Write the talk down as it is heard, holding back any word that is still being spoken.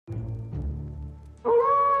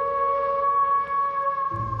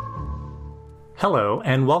Hello,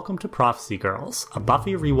 and welcome to Prophecy Girls, a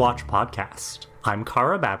Buffy rewatch podcast. I'm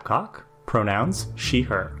Kara Babcock, pronouns she,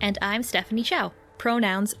 her. And I'm Stephanie Chow,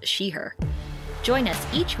 pronouns she, her. Join us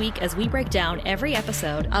each week as we break down every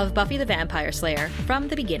episode of Buffy the Vampire Slayer from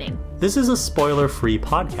the beginning. This is a spoiler-free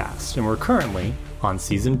podcast, and we're currently on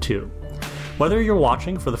Season 2. Whether you're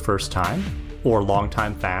watching for the first time, or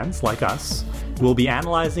longtime fans like us, we'll be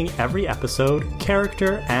analyzing every episode,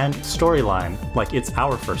 character, and storyline like it's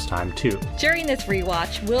our first time too. During this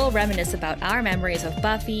rewatch, we'll reminisce about our memories of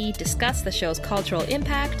Buffy, discuss the show's cultural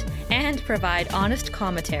impact, and provide honest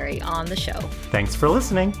commentary on the show. Thanks for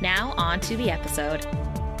listening. Now on to the episode.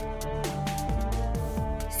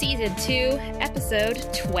 Season 2,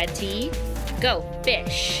 Episode 20, Go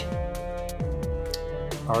Fish.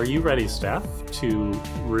 Are you ready, Steph, to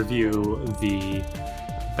review the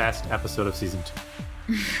best episode of Season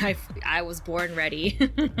 2? I was born ready.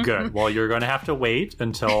 Good. Well, you're going to have to wait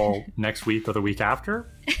until next week or the week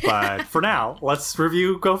after. But for now, let's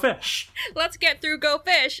review Go Fish. Let's get through Go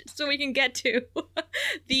Fish so we can get to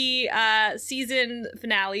the season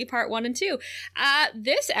finale, part 1 and 2.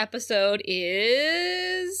 This episode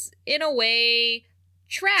is, in a way,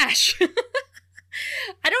 trash.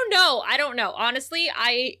 I don't know. Honestly,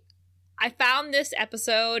 I found this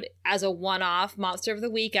episode as a one-off Monster of the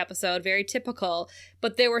Week episode, very typical,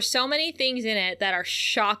 but there were so many things in it that are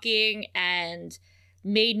shocking and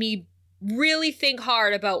made me really think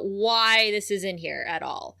hard about why this is in here at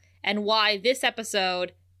all, and why this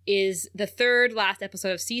episode is the third last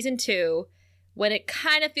episode of Season 2, when it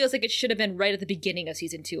kind of feels like it should have been right at the beginning of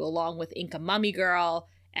Season 2, along with Inca Mummy Girl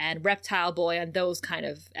and Reptile Boy and those kind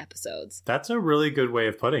of episodes. That's a really good way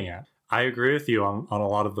of putting it. I agree with you on a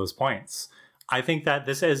lot of those points. I think that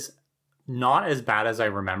this is not as bad as I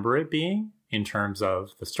remember it being in terms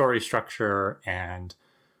of the story structure and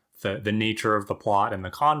the nature of the plot and the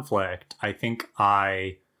conflict. I think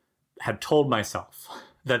I had told myself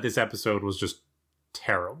that this episode was just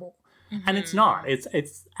terrible. Mm-hmm. And it's not.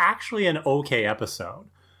 It's actually an okay episode.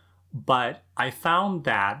 But I found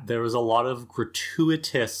that there was a lot of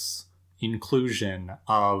gratuitous inclusion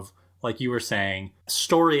of, like you were saying,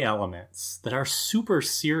 story elements that are super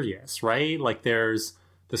serious, right? Like there's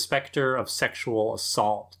the specter of sexual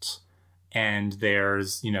assault, and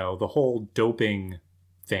there's, the whole doping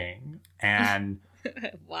thing, and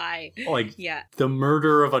why? Like, yeah, the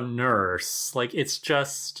murder of a nurse. Like, it's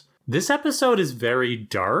just, this episode is very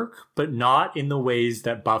dark, but not in the ways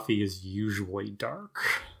that Buffy is usually dark.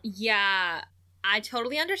 Yeah, I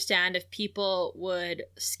totally understand if people would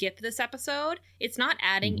skip this episode. It's not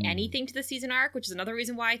adding anything to the season arc, which is another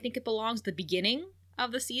reason why I think it belongs at the beginning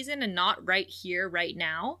of the season and not right here, right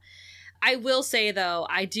now. I will say, though,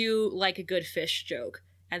 I do like a good fish joke,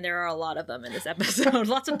 and there are a lot of them in this episode.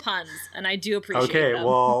 Lots of puns, and I do appreciate them. Okay,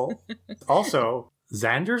 well, also,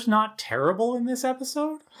 Xander's not terrible in this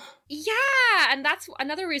episode? Yeah, and that's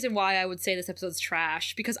another reason why I would say this episode's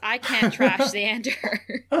trash, because I can't trash Xander.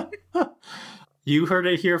 You heard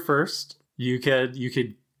it here first. You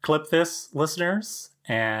could clip this, listeners,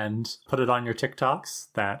 and put it on your TikToks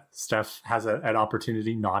that Steph has an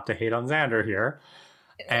opportunity not to hate on Xander here.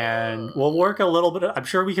 And we'll work a little bit. I'm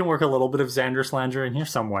sure we can work a little bit of Xander slander in here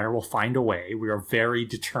somewhere. We'll find a way. We are very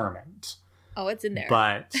determined. Oh, it's in there.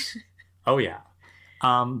 But, oh yeah.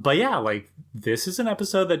 But yeah, like, this is an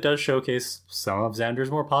episode that does showcase some of Xander's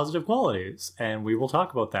more positive qualities, and we will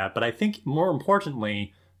talk about that. But I think more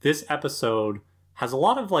importantly, this episode has a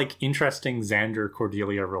lot of, like, interesting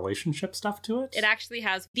Xander-Cordelia relationship stuff to it. It actually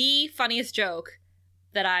has the funniest joke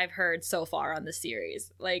that I've heard so far on this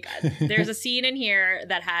series. Like, there's a scene in here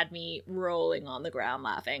that had me rolling on the ground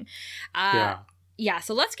laughing. Yeah,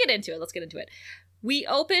 so let's get into it. We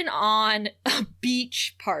open on a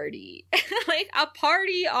beach party. Like, a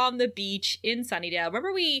party on the beach in Sunnydale.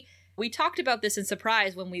 Remember we talked about this in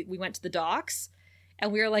Surprise when we went to the docks,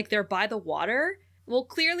 and we were like, they're by the water? Well,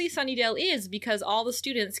 clearly Sunnydale is, because all the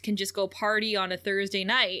students can just go party on a Thursday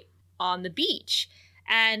night on the beach.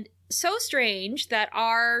 And so strange that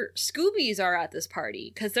our Scoobies are at this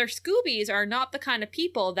party, because their Scoobies are not the kind of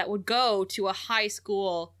people that would go to a high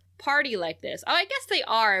school party like this. Oh, I guess they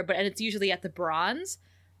are, but it's usually at the Bronze.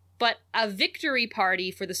 But a victory party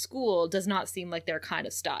for the school does not seem like their kind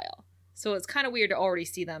of style. So it's kind of weird to already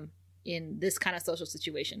see them in this kind of social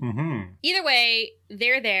situation. Mm-hmm. Either way,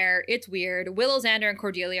 they're there. It's weird. Willow, Xander, and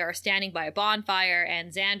Cordelia are standing by a bonfire,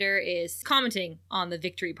 and Xander is commenting on the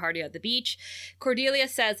victory party at the beach. Cordelia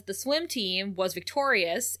says that the swim team was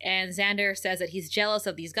victorious, and Xander says that he's jealous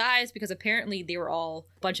of these guys because apparently they were all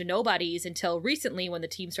a bunch of nobodies until recently when the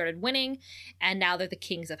team started winning, and now they're the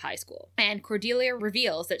kings of high school. And Cordelia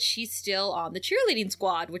reveals that she's still on the cheerleading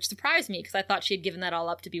squad, which surprised me because I thought she had given that all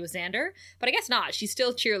up to be with Xander, but I guess not. She's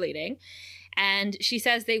still cheerleading. And she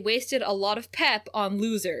says they wasted a lot of pep on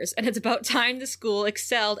losers, and it's about time the school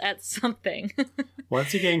excelled at something.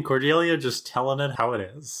 Once again, Cordelia just telling it how it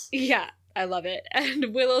is. Yeah, I love it.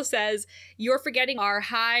 And Willow says, you're forgetting our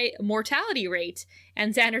high mortality rate.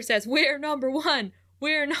 And Xander says, we're number one.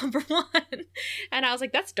 We're number one. And I was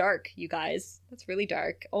like, that's dark, you guys. That's really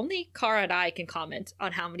dark. Only Cara and I can comment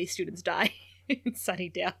on how many students die in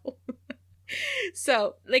Sunnydale.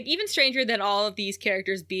 So, like, even stranger than all of these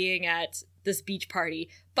characters being at this beach party,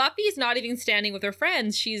 Buffy's not even standing with her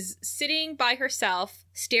friends. She's sitting by herself,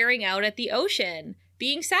 staring out at the ocean,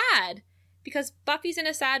 being sad. Because Buffy's in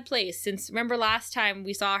a sad place. Since, remember last time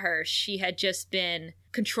we saw her, she had just been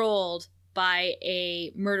controlled by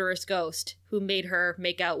a murderous ghost who made her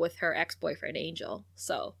make out with her ex-boyfriend, Angel.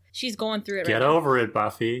 So, she's going through it right now. Get over it,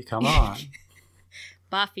 Buffy. Come on.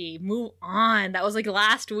 Buffy, move on. That was like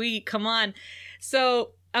last week. Come on. So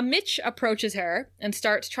a Mitch approaches her and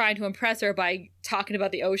starts trying to impress her by talking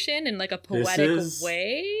about the ocean in like a poetic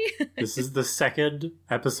way. This is the second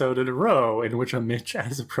episode in a row in which a Mitch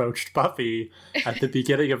has approached Buffy at the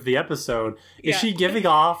beginning of the episode. Is she giving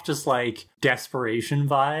off just like desperation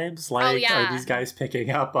vibes? Like, are these guys picking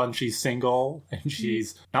up on she's single and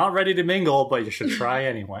she's not ready to mingle, but you should try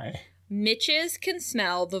anyway? Mitches can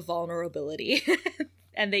smell the vulnerability.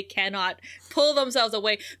 And they cannot pull themselves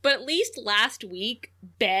away. But at least last week,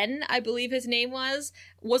 Ben, I believe his name was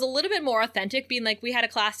a little bit more authentic, being like, we had a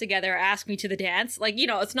class together, ask me to the dance. Like, you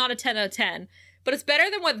know, it's not a 10 out of 10, but it's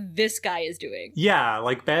better than what this guy is doing. Yeah,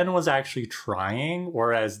 like Ben was actually trying,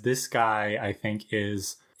 whereas this guy, I think,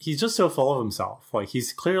 he's just so full of himself. Like,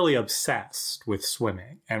 he's clearly obsessed with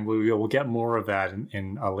swimming, and we will get more of that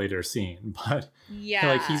in a later scene. But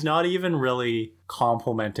like, he's not even really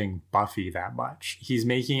complimenting Buffy that much. He's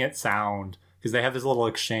making it sound, because they have this little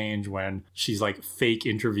exchange when she's like fake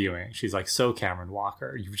interviewing. She's like, so Cameron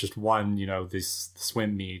Walker, you've just won, you know, this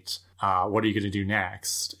swim meet. What are you going to do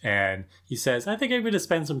next? And he says, I think I'm going to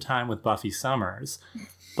spend some time with Buffy Summers.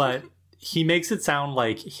 But he makes it sound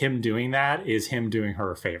like him doing that is him doing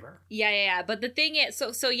her a favor. Yeah. But the thing is,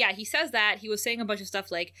 so yeah, he says that. He was saying a bunch of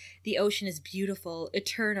stuff like, the ocean is beautiful,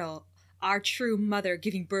 eternal, our true mother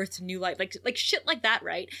giving birth to new life. Like shit like that,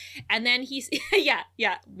 right? And then he's,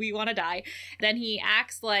 yeah, we want to die. Then he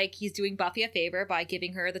acts like he's doing Buffy a favor by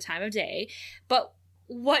giving her the time of day. But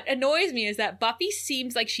what annoys me is that Buffy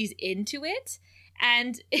seems like she's into it.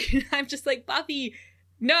 And I'm just like, Buffy,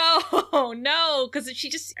 no, because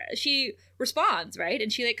she responds, right?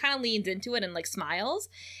 And she like kind of leans into it and like smiles.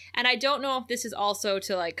 And I don't know if this is also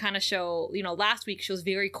to like kind of show, you know, last week she was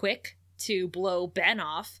very quick to blow Ben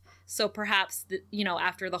off. So perhaps, you know,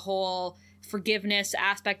 after the whole forgiveness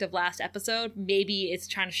aspect of last episode, maybe it's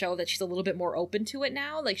trying to show that she's a little bit more open to it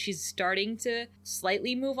now. Like she's starting to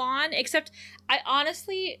slightly move on. Except I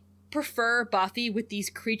honestly prefer Buffy with these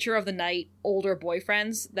creature of the night older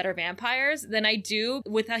boyfriends that are vampires than I do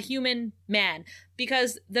with a human man,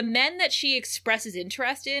 because the men that she expresses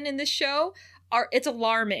interest in this show it's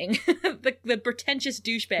alarming. the pretentious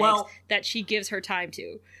douchebags that she gives her time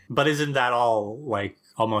to. But isn't that all like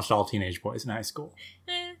almost all teenage boys in high school?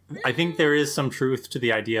 I think there is some truth to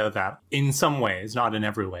the idea that in some ways, not in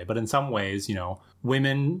every way, but in some ways, you know,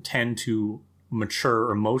 women tend to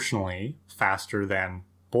mature emotionally faster than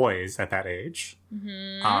boys at that age.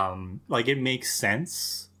 Mm-hmm. Like it makes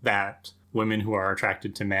sense that women who are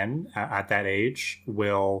attracted to men at that age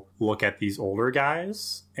will look at these older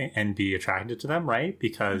guys and be attracted to them, right?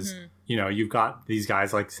 Because, you know, you've got these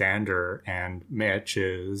guys like Xander and Mitch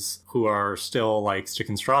who are still like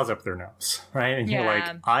sticking straws up their nose, right? And you're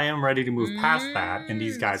like, I am ready to move past that, and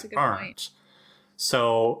these guys aren't. Point.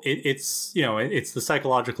 So it's, you know, it's the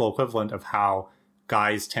psychological equivalent of how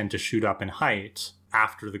guys tend to shoot up in height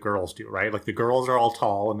after the girls do, right? Like the girls are all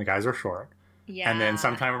tall and the guys are short. Yeah. And then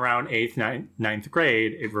sometime around 8th, 9th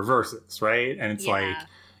grade, it reverses, right? And it's like,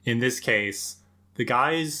 in this case, the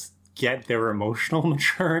guys get their emotional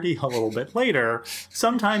maturity a little bit later,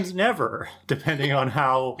 sometimes never, depending on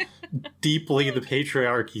how deeply the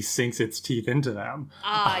patriarchy sinks its teeth into them.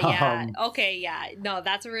 Okay, yeah. No,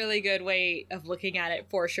 that's a really good way of looking at it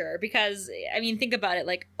for sure. Because, I mean, think about it.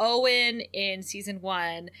 Like, Owen in season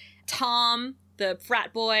 1, Tom, the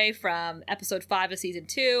frat boy from episode 5 of season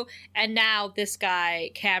 2, and now this guy,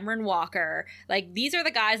 Cameron Walker. Like, these are the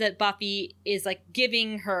guys that Buffy is, like,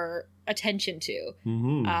 giving her attention to.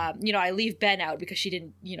 Mm-hmm. I leave Ben out because she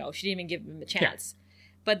didn't even give him a chance. Yeah.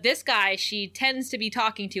 But this guy, she tends to be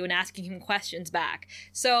talking to and asking him questions back.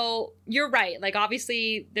 So you're right. Like,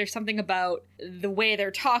 obviously, there's something about the way they're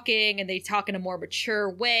talking, and they talk in a more mature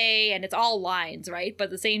way, and it's all lines, right? But at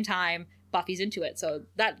the same time, Buffy's into it. So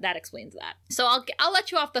that explains that. So I'll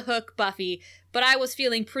let you off the hook, Buffy, but I was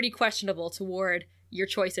feeling pretty questionable toward your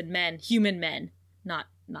choice in men, human men, not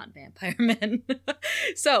vampire men.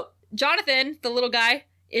 So Jonathan, the little guy,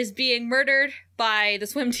 is being murdered by the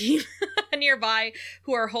swim team nearby,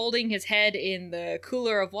 who are holding his head in the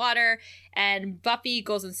cooler of water, and Buffy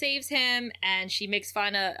goes and saves him, and she makes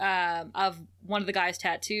fun of one of the guy's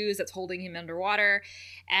tattoos that's holding him underwater.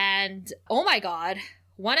 And oh my god,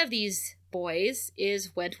 one of these boys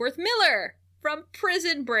is Wentworth Miller from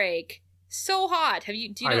Prison Break. So hot. Do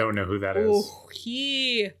you know? I don't know who that is. Oh,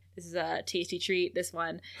 this is a tasty treat, this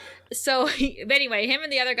one. So, anyway, him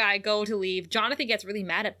and the other guy go to leave. Jonathan gets really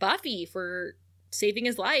mad at Buffy for saving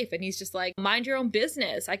his life. And he's just like, mind your own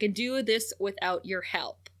business. I can do this without your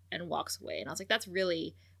help. And walks away. And I was like, that's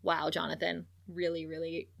really, wow, Jonathan. Really,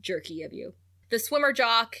 really jerky of you. The swimmer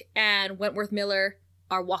jock and Wentworth Miller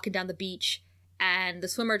are walking down the beach. And the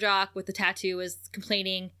swimmer jock with the tattoo is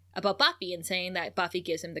complaining about Buffy and saying that Buffy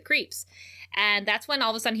gives him the creeps. And that's when all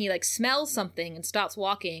of a sudden he like smells something and stops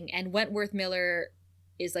walking, and Wentworth Miller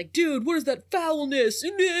is like, dude, what is that foulness?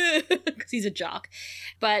 Because he's a jock.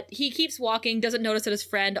 But he keeps walking, doesn't notice that his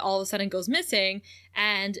friend all of a sudden goes missing.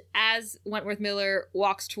 And as Wentworth Miller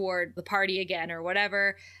walks toward the party again or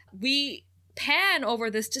whatever, we pan over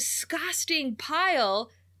this disgusting pile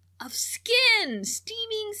of skin,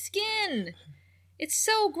 steaming skin. It's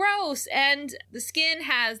so gross, and the skin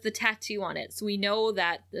has the tattoo on it, so we know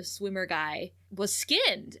that the swimmer guy was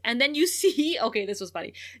skinned. And then you see, okay, this was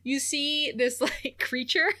funny, you see this, like,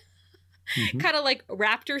 creature, kind of like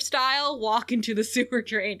raptor style, walk into the sewer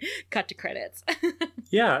drain. Cut to credits.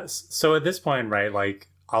 Yeah, so at this point, right, like,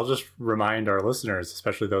 I'll just remind our listeners,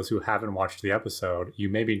 especially those who haven't watched the episode, you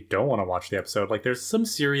maybe don't want to watch the episode, like, there's some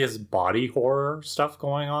serious body horror stuff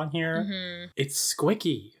going on here. Mm-hmm. It's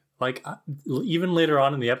squicky. Like, even later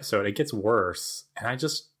on in the episode, it gets worse. And I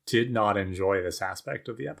just did not enjoy this aspect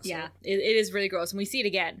of the episode. Yeah, it is really gross. And we see it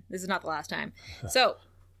again. This is not the last time. So,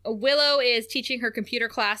 Willow is teaching her computer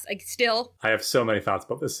class still. I have so many thoughts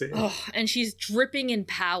about this scene. Oh, and she's dripping in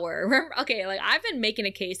power. Remember, okay, like, I've been making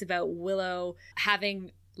a case about Willow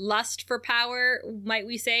having lust for power, might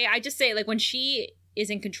we say. I just say, like, when she is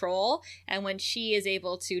in control and when she is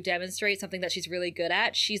able to demonstrate something that she's really good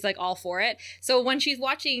at, she's like all for it. So when she's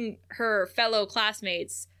watching her fellow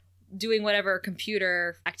classmates doing whatever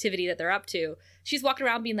computer activity that they're up to, she's walking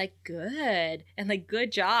around being like, good, and like,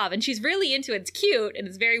 good job, and she's really into it. It's cute and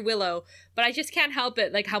it's very Willow, but I just can't help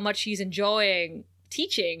it, like, how much she's enjoying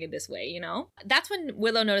teaching in this way, you know? That's when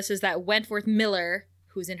Willow notices that Wentworth Miller,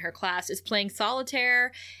 who's in her class, is playing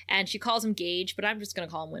solitaire, and she calls him Gage, but I'm just going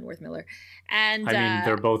to call him Wentworth Miller. And I mean,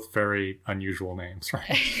 they're both very unusual names,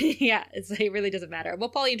 right? Yeah, it really doesn't matter. We'll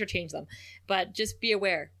probably interchange them, but just be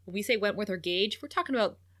aware. When we say Wentworth or Gage, we're talking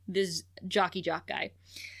about this jock guy.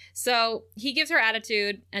 So he gives her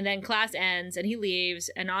attitude, and then class ends, and he leaves,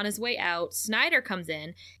 and on his way out, Snyder comes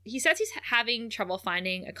in. He says he's having trouble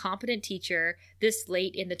finding a competent teacher this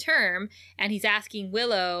late in the term, and he's asking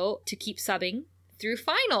Willow to keep subbing through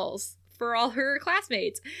finals for all her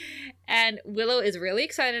classmates. And Willow is really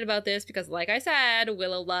excited about this because, like I said,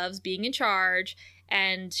 Willow loves being in charge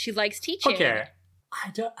and she likes teaching. Okay.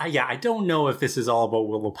 I don't know if this is all about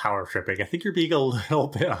Willow power tripping. I think you're being a little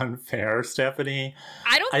bit unfair, Stephanie.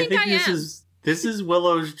 I don't think I am. This is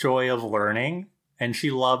Willow's joy of learning, and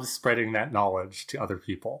she loves spreading that knowledge to other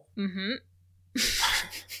people. Mm-hmm.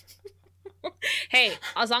 Hey,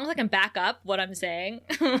 as long as I can back up what I'm saying,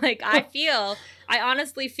 like, I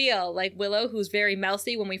honestly feel like Willow, who's very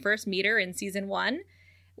mousy when we first meet her in season 1,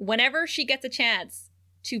 whenever she gets a chance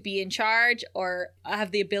to be in charge or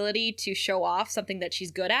have the ability to show off something that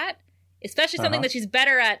she's good at, especially something that she's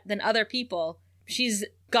better at than other people, she's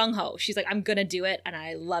gung-ho. She's like, I'm gonna do it, and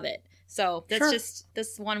I love it. So that's just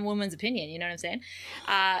this one woman's opinion, you know what I'm saying?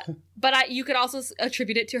 But you could also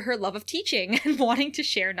attribute it to her love of teaching and wanting to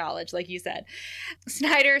share knowledge, like you said.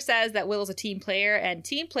 Snyder says that Willow's a team player, and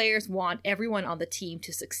team players want everyone on the team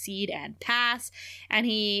to succeed and pass. And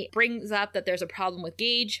he brings up that there's a problem with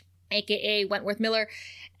Gage, aka Wentworth Miller,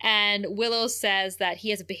 and Willow says that he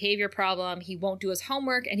has a behavior problem, he won't do his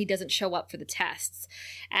homework, and he doesn't show up for the tests.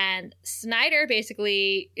 And Snyder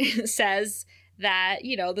basically says that,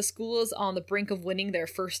 the school is on the brink of winning their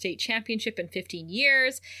first state championship in 15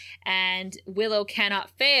 years, and Willow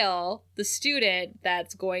cannot fail the student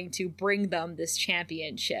that's going to bring them this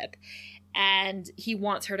championship. And he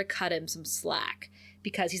wants her to cut him some slack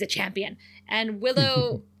because he's a champion. And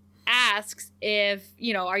Willow asks if,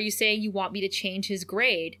 are you saying you want me to change his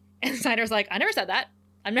grade? And Snyder's like, I never said that.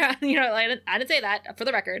 I'm not, I didn't say that, for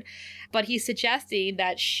the record. But he's suggesting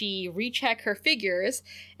that she recheck her figures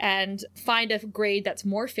and find a grade that's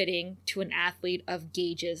more fitting to an athlete of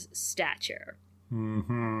Gage's stature.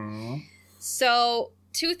 Mm-hmm. So,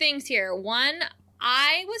 two things here. One,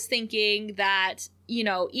 I was thinking that,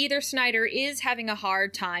 either Snyder is having a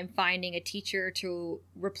hard time finding a teacher to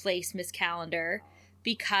replace Miss Calendar,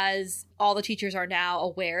 because all the teachers are now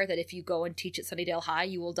aware that if you go and teach at Sunnydale High,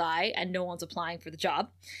 you will die, and no one's applying for the job.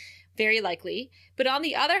 Very likely. But on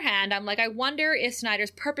the other hand, I'm like, I wonder if Snyder's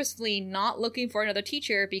purposefully not looking for another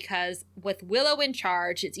teacher because with Willow in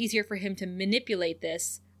charge, it's easier for him to manipulate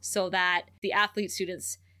this so that the athlete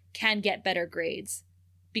students can get better grades.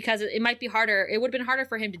 Because it might be harder. It would have been harder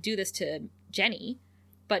for him to do this to Jenny,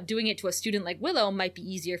 but doing it to a student like Willow might be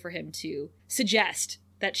easier for him to suggest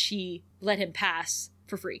that she let him pass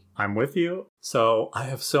for free. I'm with you. So I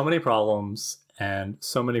have so many problems and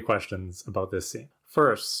so many questions about this scene.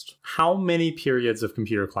 First, how many periods of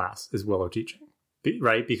computer class is Willow teaching?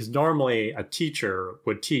 Right? Because normally a teacher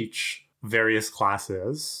would teach various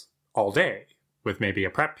classes all day with maybe a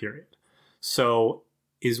prep period. So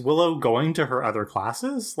is Willow going to her other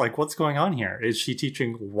classes? Like, what's going on here? Is she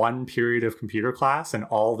teaching one period of computer class and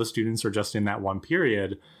all the students are just in that one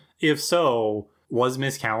period? If so, was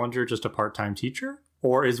Miss Calendar just a part-time teacher?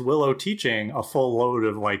 Or is Willow teaching a full load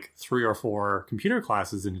of 3 or 4 computer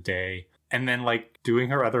classes in a day and then doing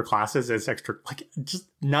her other classes as extra? Just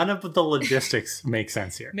none of the logistics make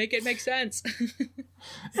sense here. Make it make sense.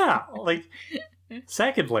 Yeah.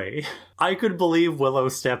 Secondly, I could believe Willow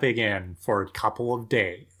stepping in for a couple of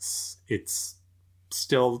days. It's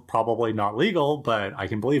still probably not legal, but I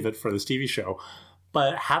can believe it for this TV show.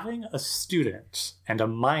 But having a student and a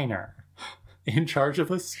minor in charge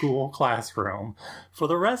of a school classroom for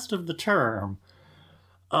the rest of the term,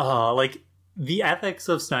 the ethics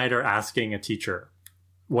of Snyder asking a teacher,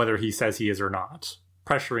 whether he says he is or not,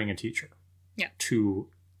 pressuring a teacher to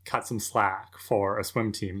cut some slack for a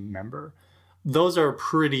swim team member, those are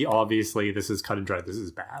pretty obviously, this is cut and dry, this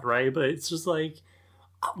is bad, right? But it's just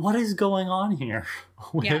what is going on here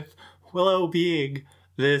with Willow being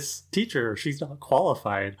this teacher? She's not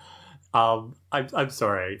qualified. I'm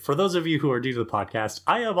sorry. For those of you who are new to the podcast,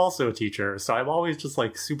 I am also a teacher, so I'm always just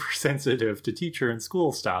super sensitive to teacher and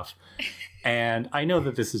school stuff. And I know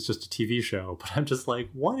that this is just a TV show, but I'm just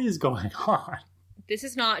what is going on? This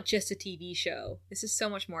is not just a TV show. This is so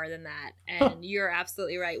much more than that. And you're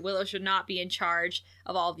absolutely right. Willow should not be in charge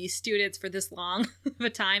of all of these students for this long of a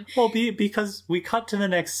time. Well, because we cut to the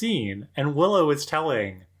next scene, and Willow is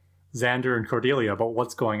telling Xander and Cordelia about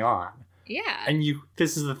what's going on. Yeah. And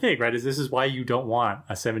this is the thing, right? This is why you don't want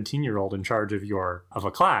a 17-year-old in charge of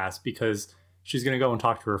a class, because she's going to go and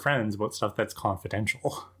talk to her friends about stuff that's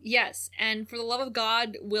confidential. Yes. And for the love of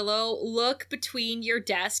God, Willow, look between your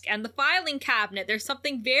desk and the filing cabinet. There's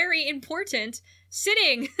something very important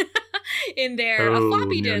sitting in there. A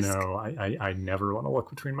floppy disk. No. I never want to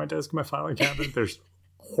look between my desk and my filing cabinet. There's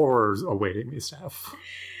horrors awaiting me, Steph.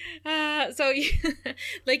 So,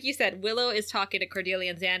 like you said, Willow is talking to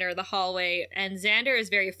Cordelia and Xander in the hallway, and Xander is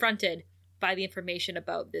very affronted by the information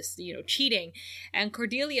about this, cheating. And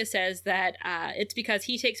Cordelia says that it's because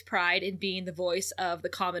he takes pride in being the voice of the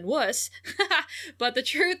common wuss. But the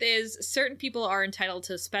truth is, certain people are entitled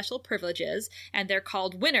to special privileges, and they're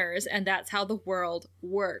called winners, and that's how the world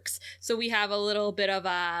works. So we have a little bit of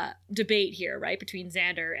a debate here, right, between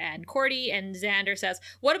Xander and Cordy. And Xander says,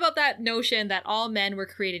 what about that notion that all men were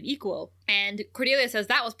created equal? And Cordelia says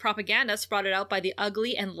that was propaganda sprouted out by the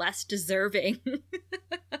ugly and less deserving.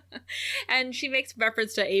 And she makes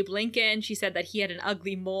reference to Abe Lincoln. She said that he had an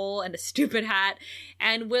ugly mole and a stupid hat.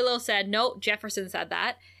 And Willow said, no, Jefferson said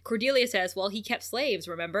that. Cordelia says, well, he kept slaves,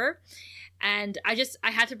 remember? And I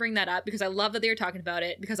had to bring that up because I love that they were talking about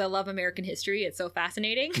it, because I love American history. It's so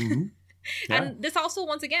fascinating. Mm-hmm. Yeah. And this also,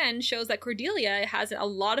 once again, shows that Cordelia has a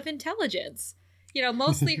lot of intelligence.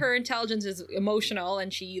 Mostly her intelligence is emotional,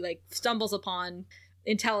 and she stumbles upon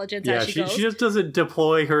intelligence as she goes. She just doesn't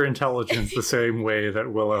deploy her intelligence the same way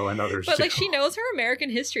that Willow and others do. But she knows her American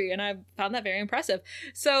history, and I found that very impressive.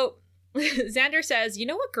 So Xander says, you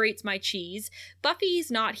know what grates my cheese?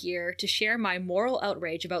 Buffy's not here to share my moral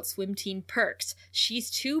outrage about swim team perks.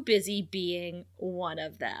 She's too busy being one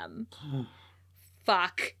of them.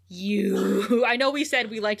 fuck you. I know we said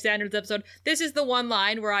we liked Xander's episode. This is the one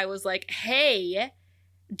line where I was like, hey,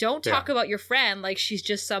 don't talk about your friend like she's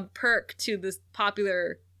just some perk to this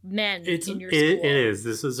popular men in your school. It is.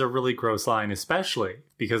 This is a really gross line, especially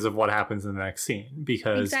because of what happens in the next scene.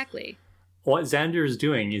 Because exactly what Xander is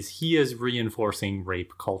doing is he is reinforcing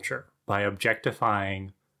rape culture by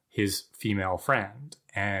objectifying his female friend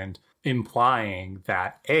and implying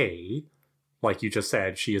that A, like you just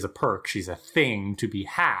said, she is a perk, she's a thing to be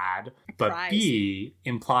had, but Prize. B,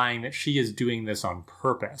 implying that she is doing this on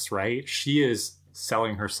purpose, right? She is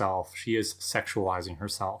selling herself, she is sexualizing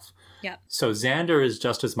herself. Yeah. So Xander is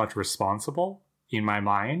just as much responsible, in my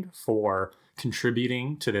mind, for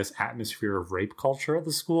contributing to this atmosphere of rape culture at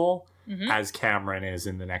the school as Cameron is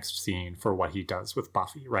in the next scene for what he does with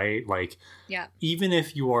Buffy, right? Like, even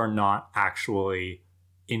if you are not actually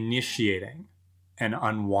initiating an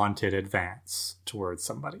unwanted advance towards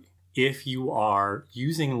somebody, if you are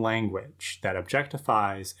using language that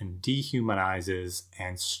objectifies and dehumanizes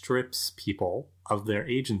and strips people of their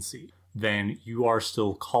agency, then you are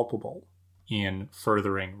still culpable in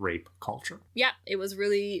furthering rape culture. Yeah, it was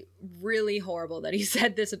really, really horrible that he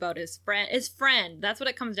said this about his friend. His friend, that's what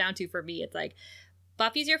it comes down to for me. It's like,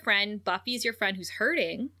 Buffy's your friend. Buffy's your friend who's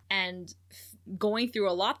hurting and going through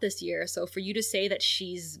a lot this year. So for you to say that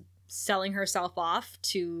she's selling herself off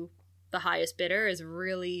to the highest bidder is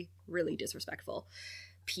really, really disrespectful.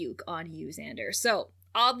 Puke on you, Xander. So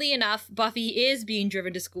oddly enough, Buffy is being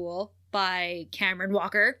driven to school by Cameron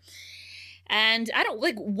Walker. And I don't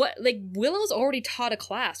Willow's already taught a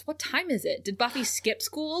class. What time is it? Did Buffy skip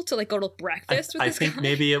school to go to breakfast with this guy? I think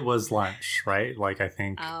maybe it was lunch, right? I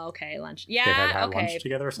think. Oh, okay, lunch. Yeah, they had lunch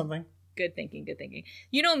together or something. Good thinking.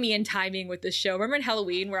 You know me and timing with this show. Remember in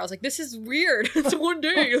Halloween where I was like, this is weird. It's one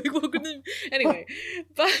day. Anyway,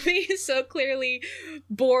 Buffy is so clearly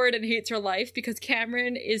bored and hates her life because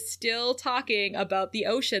Cameron is still talking about the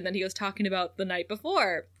ocean that he was talking about the night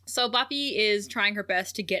before. So Buffy is trying her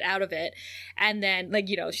best to get out of it. And then,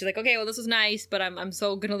 she's like, okay, well, this was nice, but I'm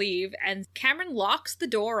so gonna leave. And Cameron locks the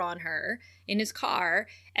door on her in his car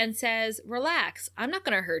and says, relax, I'm not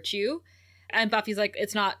gonna hurt you. And Buffy's like,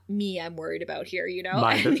 it's not me I'm worried about here,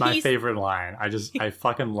 My favorite line. I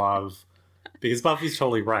fucking love, because Buffy's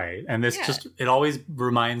totally right. And this it always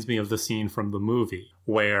reminds me of the scene from the movie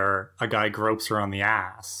where a guy gropes her on the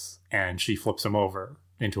ass and she flips him over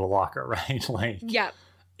into a locker, right? Yeah.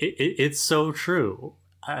 It's so true.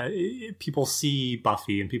 People see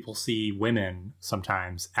Buffy and people see women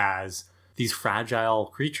sometimes as these fragile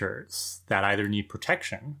creatures that either need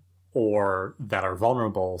protection or that are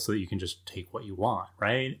vulnerable so that you can just take what you want,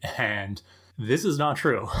 right? And this is not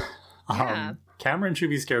true. Yeah. Cameron should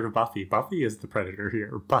be scared of Buffy. Buffy is the predator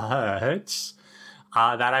here, but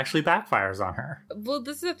that actually backfires on her. Well,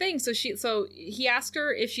 this is the thing. So he asked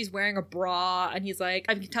her if she's wearing a bra, and he's like,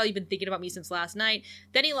 I can tell you've been thinking about me since last night.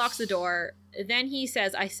 Then he locks the door. Then he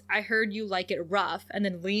says, I heard you like it rough, and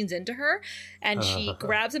then leans into her, and she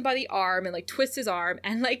grabs him by the arm and twists his arm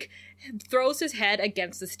and throws his head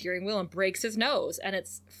against the steering wheel and breaks his nose. And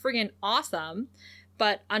it's friggin' awesome.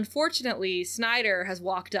 But unfortunately, Snyder has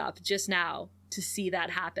walked up just now to see that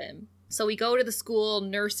happen. So we go to the school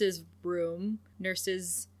nurse's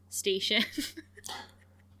station.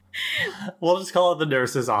 We'll just call it the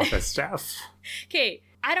nurse's office, Jeff. Okay,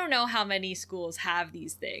 I don't know how many schools have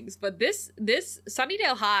these things, but this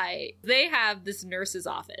Sunnydale High, they have this nurse's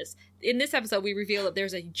office. In this episode, we reveal that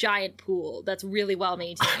there's a giant pool that's really well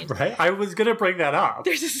maintained. Right? I was going to bring that up.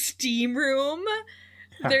 There's a steam room.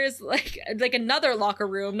 There's another locker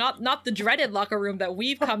room, not the dreaded locker room that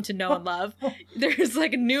we've come to know and love. There's a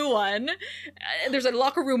new one. There's a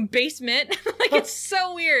locker room basement. It's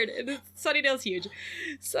so weird. Sunnydale's huge.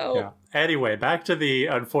 So yeah. Anyway, back to the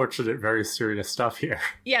unfortunate, very serious stuff here.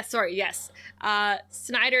 Yes.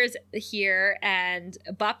 Snyder's here, and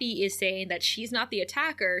Buffy is saying that she's not the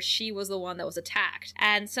attacker. She was the one that was attacked.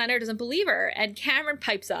 And Snyder doesn't believe her. And Cameron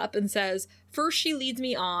pipes up and says, first she leads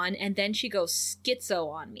me on, and then she goes schizo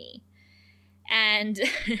on me. And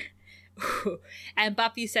and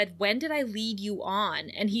Buffy said, when did I lead you on?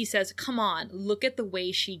 And he says, come on, look at the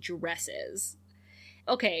way she dresses.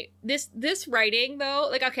 Okay, this writing,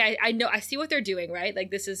 though, okay, I know, I see what they're doing, right?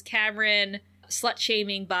 This is Cameron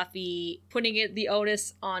slut-shaming Buffy, putting the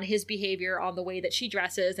onus on his behavior on the way that she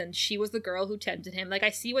dresses, and she was the girl who tempted him. I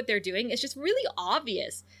see what they're doing. It's just really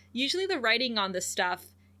obvious. Usually the writing on this stuff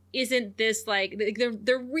isn't this, they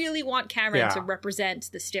really want Cameron to represent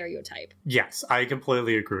the stereotype. Yes, I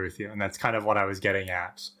completely agree with you, and that's kind of what I was getting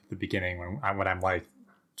at the beginning when I'm like,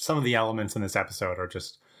 some of the elements in this episode are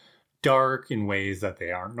just dark in ways that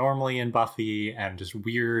they aren't normally in Buffy, and just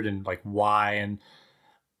weird, and like, why? And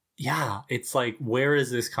yeah, it's like, where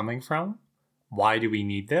is this coming from? Why do we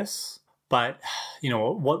need this? But, you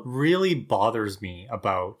know, what really bothers me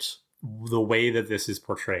about the way that this is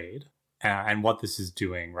portrayed and what this is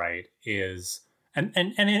doing, right, is, and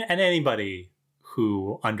anybody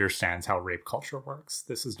who understands how rape culture works,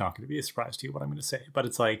 this is not going to be a surprise to you what I'm going to say. But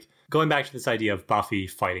it's like, going back to this idea of Buffy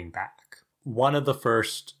fighting back. One of the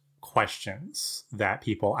first questions that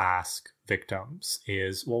people ask victims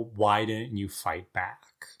is, well, why didn't you fight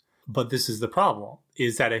back? But this is the problem,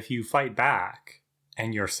 is that if you fight back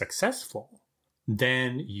and you're successful,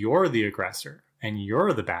 then you're the aggressor and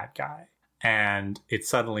you're the bad guy. And it's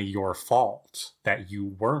suddenly your fault that you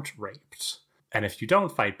weren't raped. And if you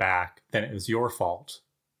don't fight back, then it was your fault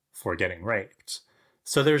for getting raped.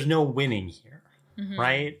 So there's no winning here,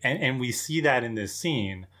 right? And we see that in this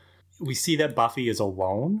scene. We see that Buffy is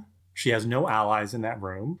alone. She has no allies in that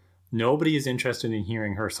room. Nobody is interested in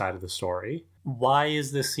hearing her side of the story. Why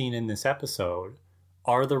is this scene in this episode?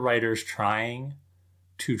 Are the writers trying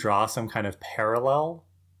to draw some kind of parallel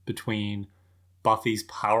between Buffy's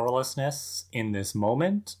powerlessness in this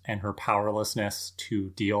moment and her powerlessness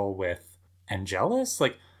to deal with Angelus?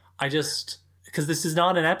 Like, because this is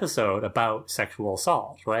not an episode about sexual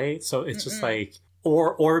assault, right? So it's just like,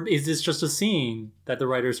 or is this just a scene that the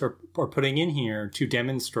writers are putting in here to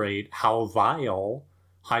demonstrate how vile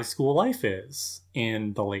high school life is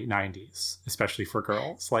in the late 90s, especially for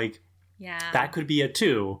girls? Like, yeah, that could be it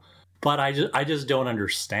too, but I just don't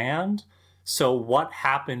understand. So what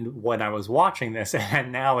happened when I was watching this,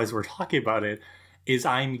 and now as we're talking about it, is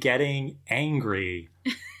I'm getting angry,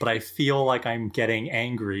 but I feel like I'm getting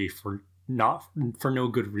angry for no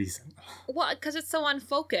good reason. Well, because it's so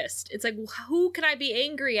unfocused. It's like, who can I be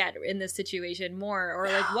angry at in this situation more? Or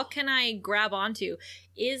like, what can I grab onto?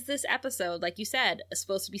 Is this episode, like you said,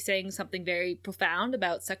 supposed to be saying something very profound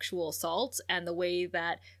about sexual assault and the way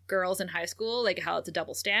that girls in high school, like how it's a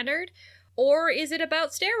double standard? Or is it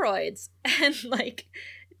about steroids and like,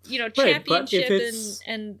 you know, championship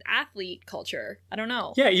and athlete culture? I don't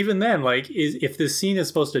know. Yeah, even then, like, if this scene is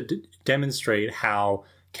supposed to demonstrate how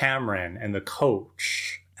Cameron and the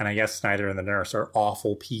coach, and I guess Snyder and the nurse, are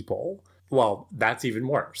awful people, well, that's even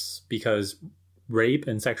worse, because rape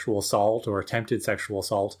and sexual assault or attempted sexual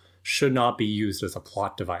assault should not be used as a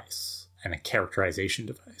plot device and a characterization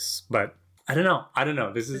device. But I don't know.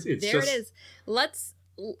 It is. Let's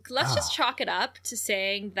just chalk it up to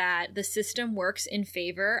saying that the system works in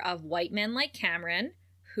favor of white men like Cameron,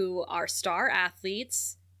 who are star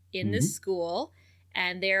athletes in this school,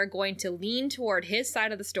 and they're going to lean toward his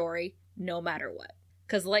side of the story no matter what.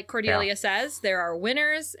 Because like Cordelia says, there are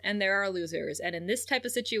winners and there are losers. And in this type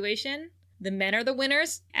of situation, the men are the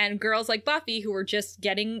winners, and girls like Buffy, who were just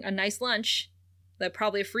getting a nice lunch, like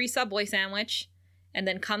probably a free Subway sandwich, and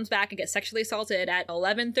then comes back and gets sexually assaulted at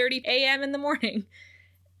 11:30 a.m. in the morning,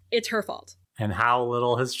 it's her fault. And how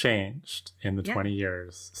little has changed in the 20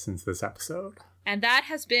 years since this episode. And that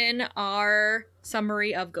has been our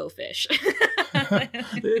summary of Go Fish.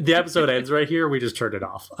 The episode ends right here. We just turned it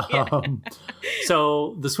off. Yeah.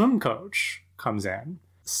 So the swim coach comes in.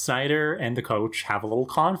 Snyder and the coach have a little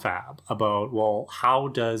confab about, well, how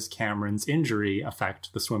does Cameron's injury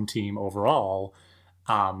affect the swim team overall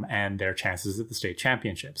and their chances at the state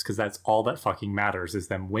championships? Because that's all that fucking matters, is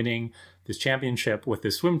them winning this championship with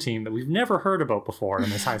this swim team that we've never heard about before in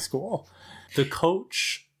this high school. The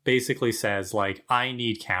coach basically says, like, I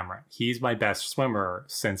need Cameron. He's my best swimmer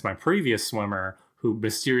since my previous swimmer who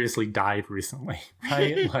mysteriously died recently,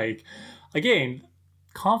 right? Like, again,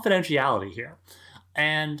 confidentiality here.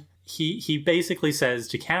 And he basically says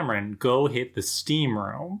to Cameron, go hit the steam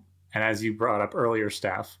room. And as you brought up earlier,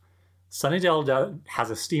 Steph, Sunnydale has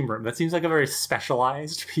a steam room. That seems like a very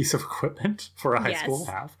specialized piece of equipment for a high school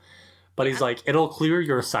to have. But he's like, it'll clear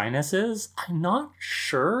your sinuses. I'm not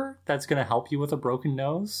sure that's going to help you with a broken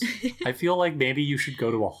nose. I feel like maybe you should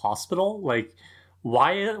go to a hospital. Like,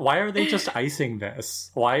 why are they just icing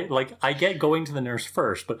this? Why? Like, I get going to the nurse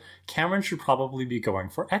first, but Cameron should probably be going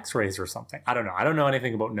for x-rays or something. I don't know. I don't know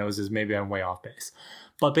anything about noses. Maybe I'm way off base.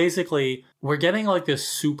 But basically, we're getting like this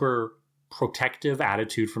super protective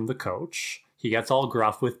attitude from the coach. He gets all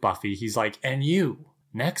gruff with Buffy. He's like, and you,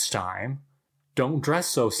 next time, don't dress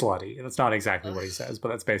so slutty. That's not exactly what he says, but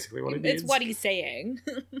that's basically what it means. It's what he's saying.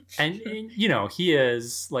 And, you know, he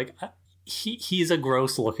is like, he's a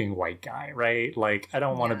gross looking white guy, right? Like, I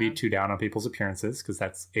don't want to be too down on people's appearances because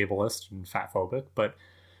that's ableist and fatphobic, but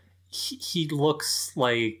he looks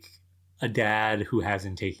like a dad who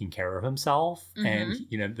hasn't taken care of himself. Mm-hmm. And,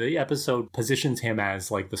 you know, the episode positions him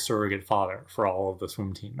as like the surrogate father for all of the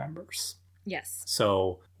swim team members. Yes.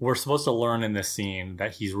 So we're supposed to learn in this scene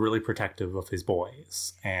that he's really protective of his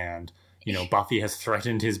boys. And, you know, Buffy has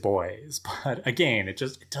threatened his boys. But again, it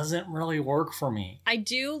doesn't really work for me. I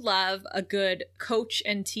do love a good coach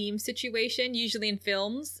and team situation, usually in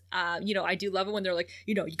films. You know, I do love it when they're like,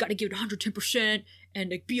 you know, you got to give it 110% and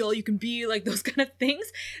like, be all you can be, like those kind of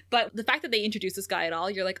things. But the fact that they introduce this guy at all,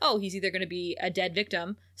 you're like, oh, he's either going to be a dead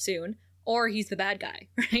victim soon or he's the bad guy,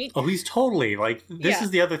 right? Oh, he's totally like, this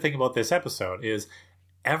is the other thing about this episode is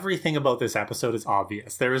everything about this episode is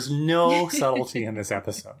obvious. There is no subtlety in this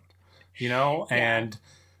episode, you know? And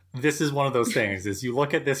this is one of those things is you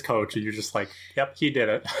look at this coach and you're just like, yep, he did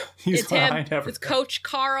it. He's behind everything. It's Coach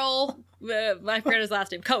Carl. I forget his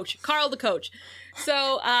last name. Carl the coach.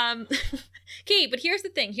 So, okay, but here's the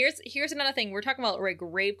thing. Here's another thing. We're talking about like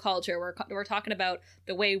rape culture. We're talking about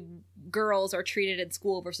the way girls are treated in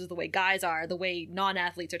school versus the way guys are, the way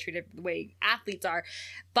non-athletes are treated, the way athletes are.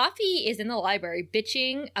 Buffy is in the library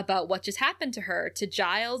bitching about what just happened to her to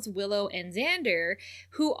Giles, Willow, and Xander,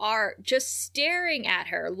 who are just staring at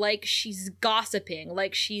her like she's gossiping,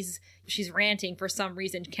 like she's ranting for some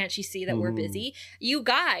reason. Can't she see that we're busy? You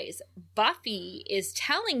guys, Buffy is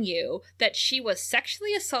telling you that she was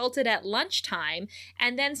sexually assaulted at lunchtime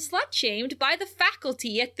and then slut-shamed by the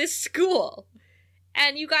faculty at this school.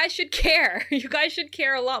 And you guys should care. You guys should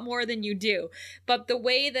care a lot more than you do. But the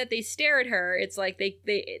way that they stare at her, it's like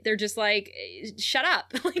they're just like, shut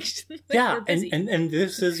up. like yeah, and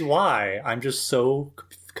this is why I'm just so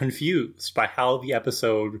confused by how the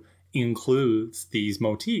episode includes these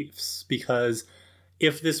motifs. Because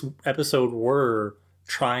if this episode were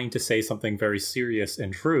trying to say something very serious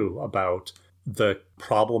and true about the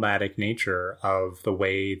problematic nature of the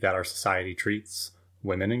way that our society treats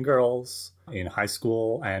women and girls in high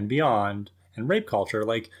school and beyond, and rape culture,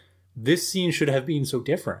 like, this scene should have been so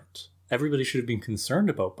different. Everybody should have been concerned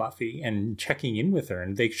about Buffy and checking in with her,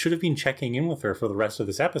 and they should have been checking in with her for the rest of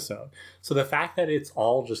this episode. So the fact that it's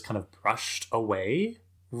all just kind of brushed away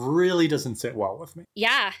really doesn't sit well with me.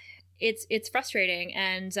 Yeah, it's frustrating.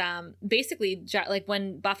 And basically, like,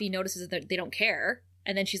 when Buffy notices that they don't care,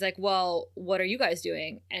 and then she's like, well, what are you guys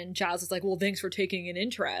doing? And Giles is like, well, thanks for taking an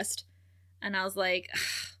interest. And I was like,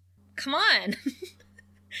 come on.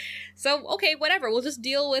 So, okay, whatever. We'll just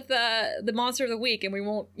deal with the monster of the week and we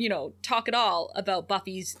won't, talk at all about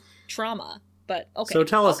Buffy's trauma. But, okay. So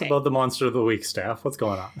tell us about the monster of the week, Steph. What's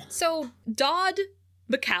going on? So, Dodd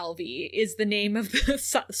McCalvey is the name of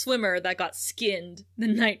the swimmer that got skinned the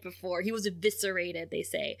night before. He was eviscerated, they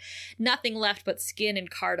say. Nothing left but skin and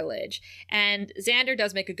cartilage. And Xander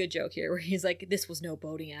does make a good joke here where he's like, this was no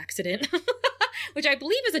boating accident. Which I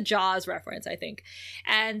believe is a Jaws reference, I think.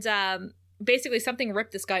 And basically something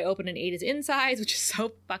ripped this guy open and ate his insides, which is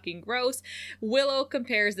so fucking gross. Willow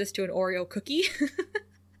compares this to an Oreo cookie,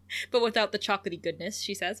 but without the chocolatey goodness,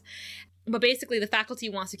 she says. But basically the faculty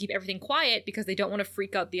wants to keep everything quiet because they don't want to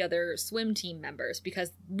freak out the other swim team members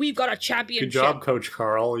because we've got a championship. Good job, Coach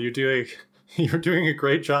Carl. You're doing a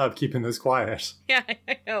great job keeping this quiet. Yeah,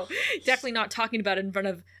 I know. Definitely not talking about it in front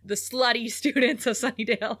of the slutty students of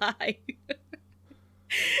Sunnydale High.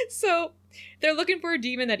 So they're looking for a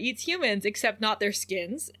demon that eats humans, except not their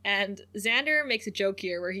skins. And Xander makes a joke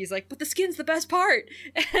here where he's like, but the skin's the best part.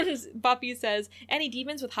 And Buffy says, any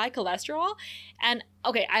demons with high cholesterol? And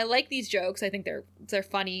okay, I like these jokes. I think they're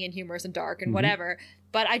funny and humorous and dark and whatever.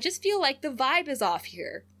 But I just feel like the vibe is off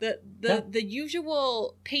here. The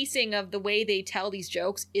usual pacing of the way they tell these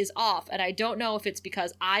jokes is off. And I don't know if it's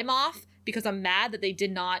because I'm off, because I'm mad that they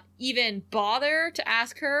did not even bother to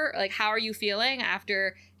ask her, like, how are you feeling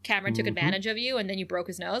after Cameron took advantage of you and then you broke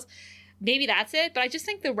his nose. Maybe that's it. But I just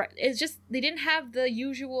think it's just they didn't have the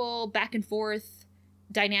usual back and forth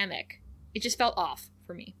dynamic. It just felt off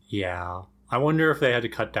for me. Yeah. I wonder if they had to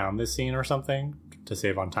cut down this scene or something to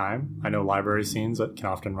save on time. I know library scenes that can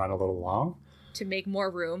often run a little long. To make more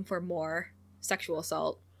room for more sexual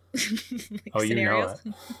assault. Oh, scenarios.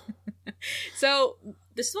 You know it. So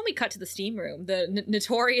this is when we cut to the steam room, the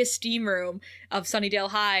notorious steam room of Sunnydale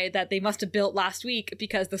High that they must have built last week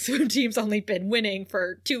because the swim team's only been winning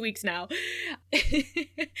for 2 weeks now.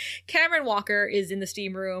 Cameron Walker is in the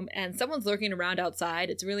steam room and someone's lurking around outside.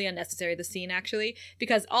 It's really unnecessary, the scene, actually,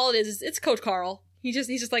 because all it is it's Coach Carl. He's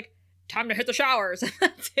just like, time to hit the showers.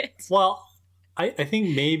 That's it. Well, I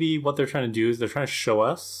think maybe what they're trying to do is they're trying to show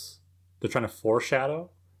us, they're trying to foreshadow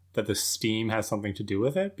that the steam has something to do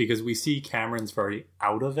with it, because we see Cameron's very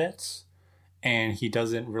out of it and he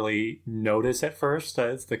doesn't really notice at first that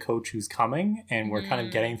it's the coach who's coming, and we're kind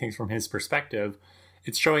of getting things from his perspective.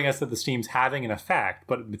 It's showing us that the steam's having an effect,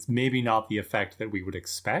 but it's maybe not the effect that we would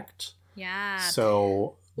expect. Yeah.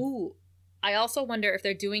 So... Ooh. I also wonder if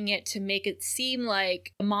they're doing it to make it seem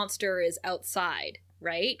like a monster is outside,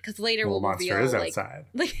 right? Because later we'll reveal... the monster is outside.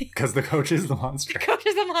 Because the coach is the monster. The coach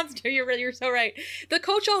is the monster. You're so right. The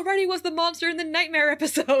coach already was the monster in the Nightmare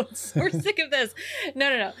episodes. We're sick of this.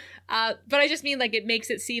 No. But I just mean, like, it makes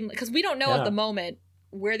it seem... Because we don't know at the moment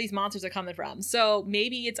where these monsters are coming from. So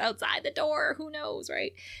maybe it's outside the door. Who knows,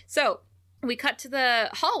 right? So... we cut to the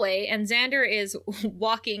hallway, and Xander is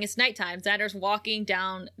walking. It's nighttime. Xander's walking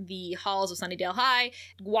down the halls of Sunnydale High,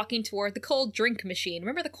 walking toward the cold drink machine.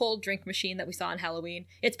 Remember the cold drink machine that we saw on Halloween?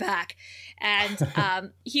 It's back.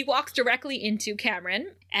 And he walks directly into Cameron,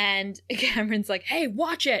 and Cameron's like, hey,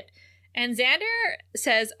 watch it. And Xander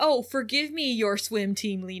says, oh, forgive me your swim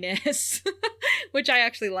teamliness, which I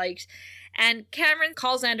actually liked. And Cameron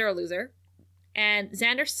calls Xander a loser, and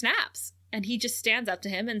Xander snaps. And he just stands up to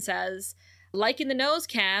him and says, like in the nose,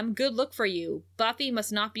 Cam, good look for you. Buffy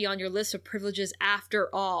must not be on your list of privileges after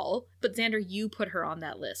all. But Xander, you put her on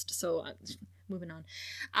that list. So moving on.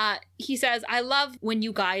 He says, I love when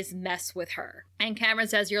you guys mess with her. And Cameron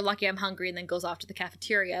says, you're lucky I'm hungry, and then goes off to the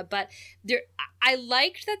cafeteria. But I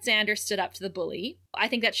liked that Xander stood up to the bully. I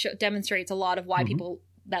think that demonstrates a lot of why people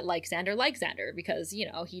that like Xander, because, you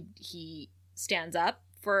know, he stands up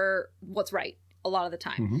for what's right a lot of the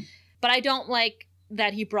time. But I don't like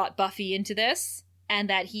that he brought Buffy into this, and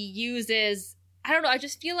that he uses, I don't know, I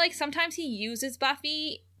just feel like sometimes he uses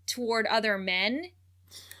Buffy toward other men,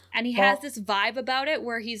 and he has this vibe about it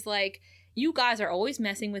where he's like, you guys are always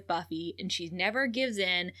messing with Buffy, and she never gives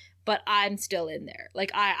in, but I'm still in there.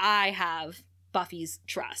 Like, I have Buffy's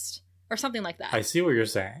trust, or something like that. I see what you're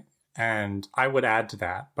saying. And I would add to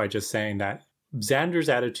that by just saying that Xander's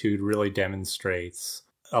attitude really demonstrates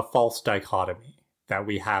a false dichotomy that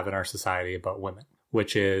we have in our society about women,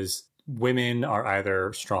 which is women are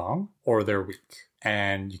either strong or they're weak,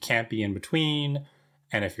 and you can't be in between.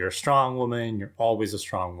 And if you're a strong woman, you're always a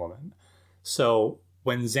strong woman. So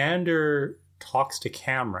when Xander talks to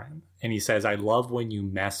Cameron and he says, I love when you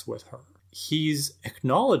mess with her, he's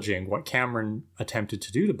acknowledging what Cameron attempted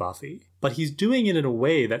to do to Buffy, but he's doing it in a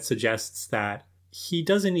way that suggests that he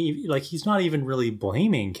doesn't even, like, he's not even really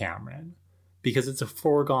blaming Cameron, because it's a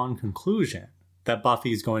foregone conclusion that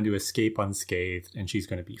Buffy's going to escape unscathed and she's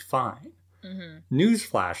going to be fine.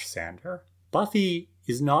 Newsflash, Xander. Buffy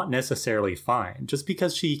is not necessarily fine. Just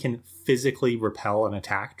because she can physically repel an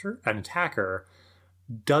attacker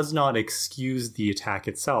does not excuse the attack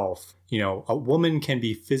itself. You know, a woman can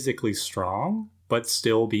be physically strong, but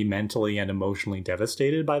still be mentally and emotionally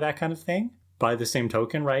devastated by that kind of thing. By the same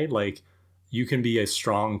token, right? Like, you can be a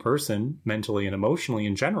strong person mentally and emotionally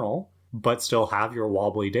in general, but still have your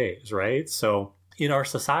wobbly days, right? So in our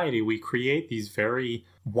society, we create these very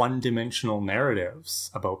one-dimensional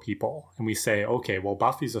narratives about people. And we say, okay, well,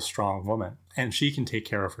 Buffy's a strong woman and she can take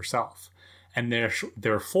care of herself. And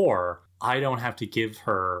therefore, I don't have to give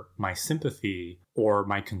her my sympathy or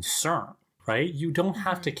my concern, right? You don't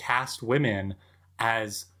have to cast women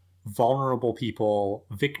as vulnerable people,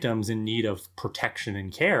 victims in need of protection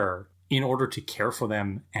and care, in order to care for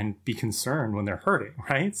them and be concerned when they're hurting,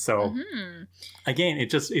 right? So again,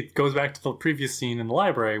 it goes back to the previous scene in the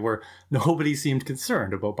library where nobody seemed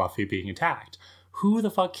concerned about Buffy being attacked. Who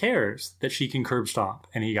the fuck cares that she can curb stomp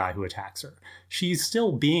any guy who attacks her? She's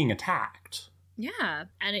still being attacked. Yeah,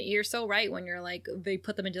 and you're so right when you're like, they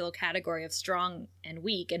put them into the category of strong and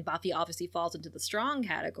weak, and Buffy obviously falls into the strong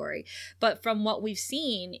category. But from what we've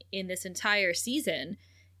seen in this entire season,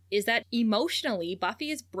 is that emotionally,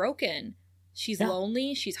 Buffy is broken. She's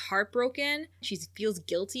lonely. She's heartbroken. She feels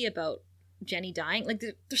guilty about Jenny dying. Like,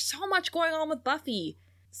 there's so much going on with Buffy.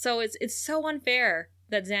 So it's so unfair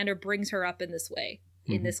that Xander brings her up in this way,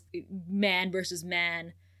 in this man versus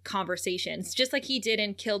man conversation. It's just like he did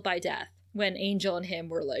in Killed by Death, when Angel and him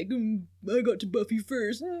were like, I got to Buffy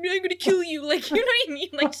first. I'm going to kill you. Like, you know what I mean?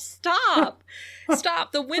 Like, stop.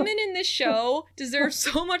 Stop. The women in this show deserve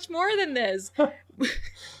so much more than this.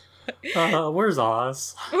 Where's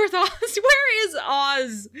Oz? Where's Oz? Where is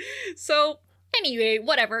Oz? So anyway,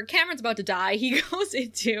 whatever. Cameron's about to die. He goes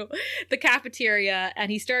into the cafeteria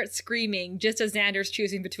and he starts screaming just as Xander's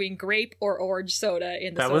choosing between grape or orange soda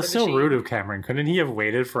in the soda machine. That was so rude of Cameron. Couldn't he have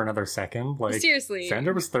waited for another second? Like, seriously.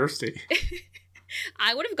 Xander was thirsty.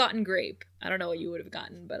 I would have gotten grape. I don't know what you would have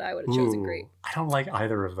gotten, but I would have chosen grape. I don't like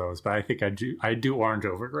either of those, but I think I do orange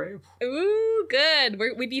over grape. Ooh, good.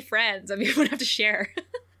 We'd be friends. I mean, we wouldn't have to share.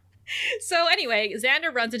 So anyway,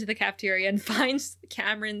 Xander runs into the cafeteria and finds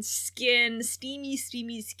Cameron's skin, steamy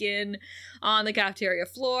skin on the cafeteria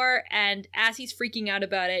floor. And as he's freaking out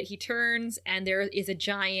about it, he turns and there is a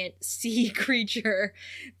giant sea creature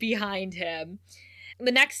behind him.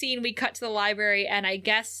 The next scene, we cut to the library, and I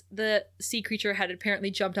guess the sea creature had apparently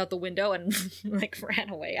jumped out the window and like ran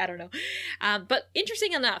away. I don't know. But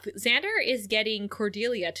interesting enough, Xander is getting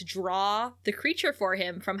Cordelia to draw the creature for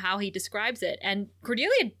him from how he describes it. And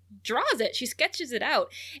Cordelia draws it. She sketches it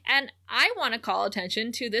out. And I want to call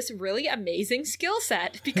attention to this really amazing skill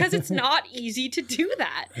set because it's not easy to do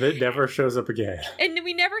that. It never shows up again. And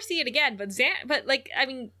we never see it again. But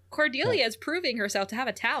Cordelia is proving herself to have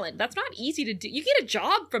a talent. That's not easy to do. You get a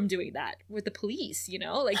job from doing that with the police,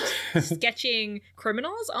 like sketching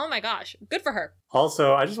criminals. Oh my gosh. Good for her.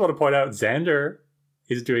 Also, I just want to point out Xander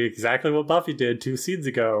is doing exactly what Buffy did 2 scenes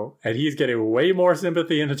ago, and he's getting way more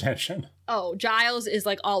sympathy and attention. Oh, Giles is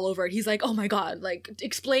like all over it. He's like, oh my God, like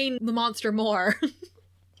explain the monster more.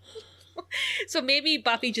 So maybe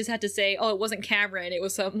Buffy just had to say, oh, it wasn't Cameron. It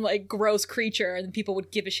was some like gross creature and people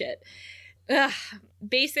would give a shit. Ugh.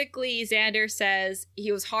 Basically, Xander says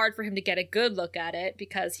it was hard for him to get a good look at it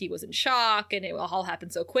because he was in shock and it all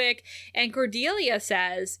happened so quick. And Cordelia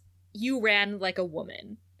says, you ran like a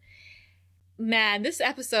woman. Man, this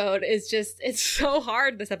episode is it's so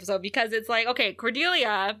hard, this episode, because it's like, okay,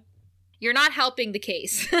 Cordelia, you're not helping the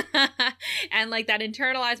case. And like that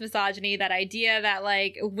internalized misogyny, that idea that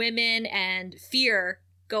like women and fear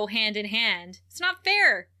go hand in hand. It's not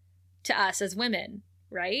fair to us as women.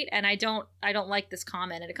 Right? And I don't like this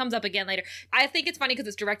comment, and it comes up again later. I think it's funny because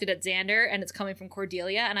it's directed at Xander and it's coming from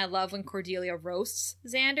Cordelia, and I love when Cordelia roasts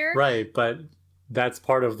Xander. Right, but that's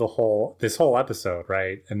part of this whole episode,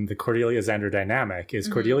 right? And the Cordelia-Xander dynamic is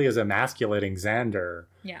Cordelia's emasculating Xander.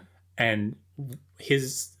 Yeah. And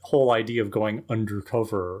his whole idea of going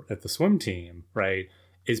undercover at the swim team, right,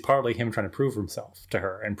 is partly him trying to prove himself to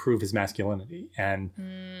her and prove his masculinity. And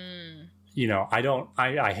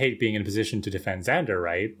I hate being in a position to defend Xander,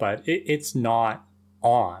 right? But it's not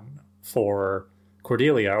on for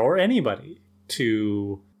Cordelia or anybody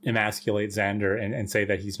to emasculate Xander and say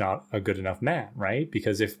that he's not a good enough man, right?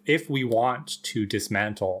 Because if we want to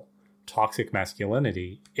dismantle toxic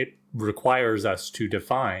masculinity, it requires us to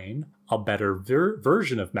define a better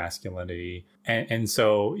version of masculinity. And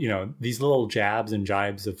so, these little jabs and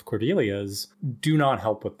jibes of Cordelia's do not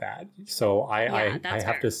help with that. So I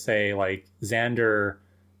have to say, like, Xander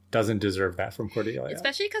doesn't deserve that from Cordelia.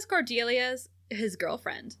 Especially because Cordelia's his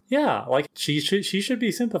girlfriend. Yeah, like she should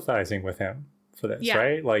be sympathizing with him for this,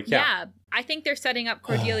 right? Like, yeah. I think they're setting up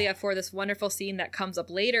Cordelia for this wonderful scene that comes up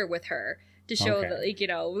later with her. To show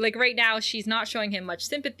that, like right now, she's not showing him much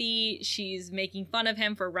sympathy. She's making fun of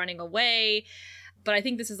him for running away. But I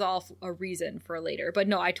think this is all a reason for later. But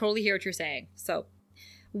no, I totally hear what you're saying. So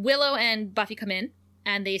Willow and Buffy come in,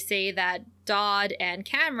 and they say that Dodd and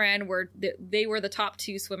Cameron were the top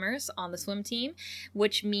 2 swimmers on the swim team,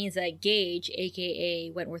 which means that Gage,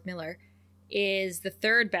 a.k.a. Wentworth Miller, is the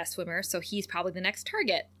 3rd best swimmer. So he's probably the next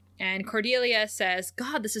target. And Cordelia says,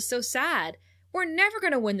 God, this is so sad. We're never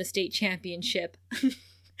going to win the state championship.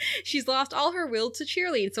 She's lost all her will to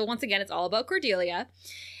cheerlead. So once again, it's all about Cordelia.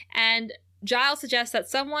 And Giles suggests that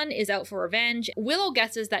someone is out for revenge. Willow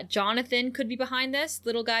guesses that Jonathan could be behind this,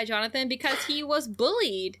 little guy Jonathan, because he was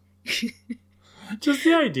bullied. Just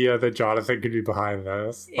the idea that Jonathan could be behind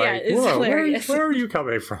this. Like, it's hilarious. Where are you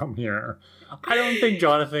coming from here? I don't think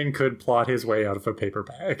Jonathan could plot his way out of a paper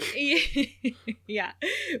bag. Yeah.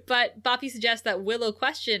 But Buffy suggests that Willow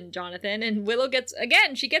question Jonathan, and Willow gets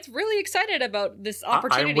really excited about this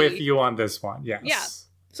opportunity. I'm with you on this one, yes. Yeah.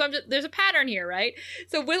 So there's a pattern here, right?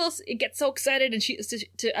 So Willow gets so excited, and she's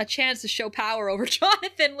to a chance to show power over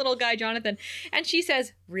Jonathan, little guy Jonathan. And she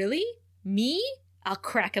says, really? Me? I'll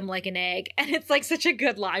crack him like an egg. And it's like such a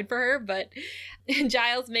good line for her, but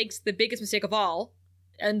Giles makes the biggest mistake of all.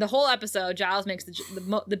 And the whole episode, Giles makes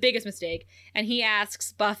the biggest mistake. And he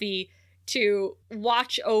asks Buffy to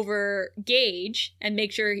watch over Gage and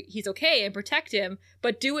make sure he's okay and protect him,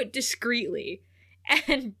 but do it discreetly.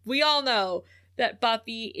 And we all know that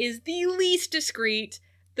Buffy is the least discreet,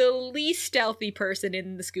 the least stealthy person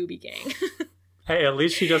in the Scooby Gang. Hey, at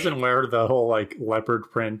least she doesn't wear the whole like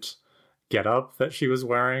leopard print getup that she was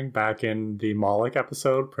wearing back in the Moloch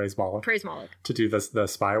episode. Praise Moloch. Praise Moloch. To do the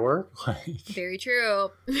spy work. Very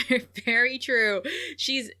true. Very true.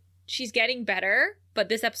 She's getting better, but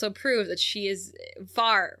this episode proves that she is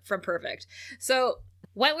far from perfect. So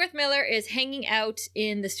Wentworth Miller is hanging out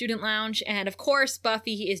in the student lounge, and of course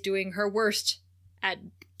Buffy is doing her worst at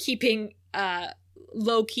keeping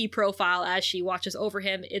low-key profile as she watches over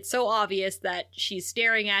him. It's so obvious that she's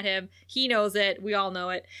staring at him. He knows it. We all know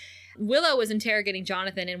it. Willow is interrogating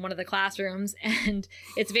Jonathan in one of the classrooms, and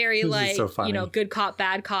it's very like, so good cop,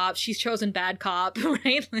 bad cop. She's chosen bad cop,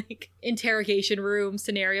 right? Like interrogation room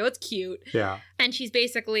scenario. It's cute. Yeah. And she's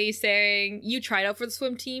basically saying, you tried out for the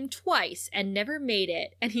swim team twice and never made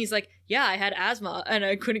it. And he's like, yeah, I had asthma and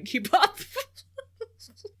I couldn't keep up.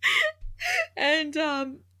 And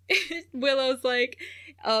Willow's like,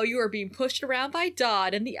 oh, you were being pushed around by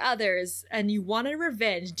Dodd and the others, and you wanted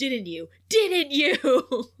revenge, didn't you? Didn't you?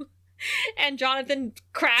 And Jonathan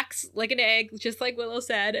cracks like an egg, just like Willow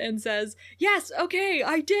said, and says, yes, okay,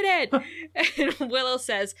 I did it. And Willow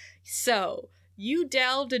says, so you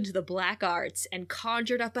delved into the black arts and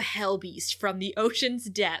conjured up a hell beast from the ocean's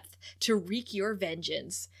depth to wreak your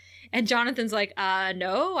vengeance. And Jonathan's like,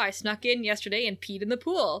 no, I snuck in yesterday and peed in the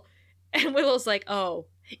pool. And Willow's like, oh,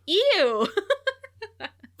 ew.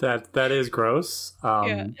 That is gross.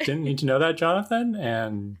 Didn't need to know that, Jonathan,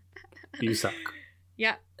 and you suck.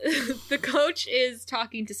 Yeah. The coach is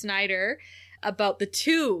talking to Snyder about the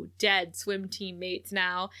 2 dead swim team mates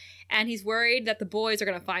now, and he's worried that the boys are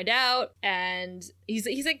going to find out, and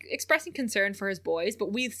he's like expressing concern for his boys,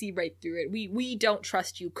 but we see right through it. We don't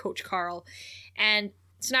trust you, Coach Carl. And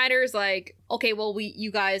Snyder's like, okay, well,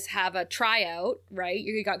 you guys have a tryout, right?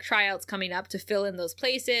 You got tryouts coming up to fill in those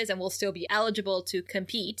places, and we'll still be eligible to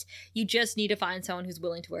compete. You just need to find someone who's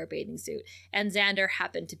willing to wear a bathing suit. And Xander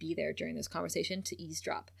happened to be there during this conversation to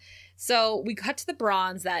eavesdrop. So we cut to the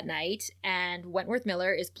Bronze that night, and Wentworth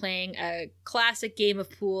Miller is playing a classic game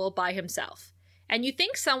of pool by himself. And you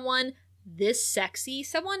think someone this sexy,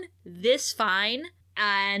 someone this fine,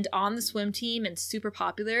 and on the swim team and super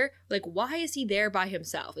popular, like, why is he there by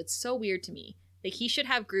himself? It's so weird to me. Like, he should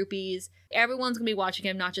have groupies. Everyone's gonna be watching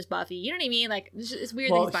him, not just Buffy. You know what I mean? Like, it's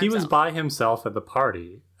weird that he's by himself. Well, he was by himself at the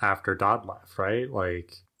party after Dodd left, right?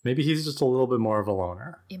 Like, maybe he's just a little bit more of a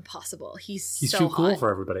loner. Impossible. He's so too cool hot. For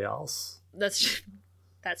everybody else. That's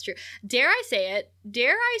true. Dare I say it?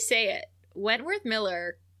 Wentworth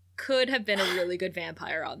Miller could have been a really good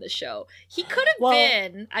vampire on this show. He could have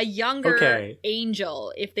been a younger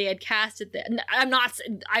Angel if they had casted that.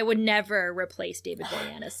 I would never replace David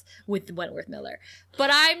Boreanaz with Wentworth Miller.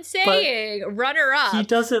 But I'm saying runner up.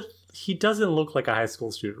 He doesn't look like a high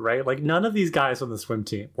school student, right? Like, none of these guys on the swim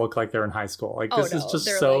team look like they're in high school. Like, this is just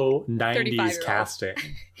so like 90s casting.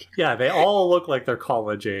 Yeah, they all look like they're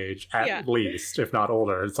college age, at least, if not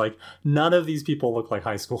older. It's like, none of these people look like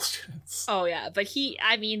high school students. Oh, yeah. But he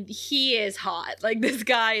is hot. Like, this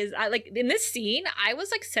guy is, in this scene, I was,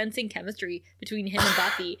 like, sensing chemistry between him and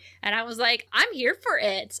Buffy. And I was like, I'm here for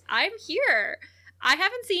it. I'm here. I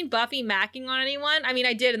haven't seen Buffy macking on anyone. I mean,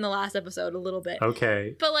 I did in the last episode a little bit.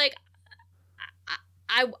 Okay. But, like,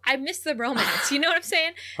 I miss the romance. You know what I'm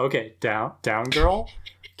saying? Okay, down, girl.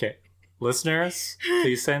 Okay, listeners,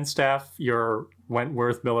 please send Steph your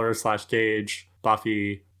Wentworth Miller / Gage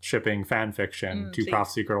Buffy shipping fan fiction to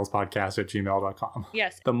prophecygirlspodcast@gmail.com.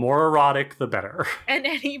 Yes. The more erotic, the better. And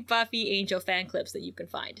any Buffy Angel fan clips that you can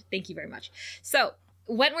find. Thank you very much. So,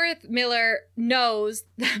 Wentworth Miller knows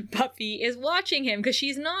that Buffy is watching him because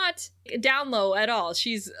she's not down low at all.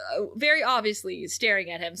 She's very obviously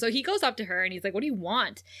staring at him. So he goes up to her and he's like, what do you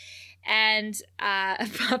want? And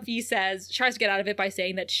Buffy tries to get out of it by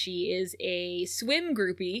saying that she is a swim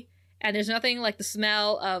groupie. And there's nothing like the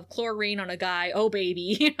smell of chlorine on a guy. Oh,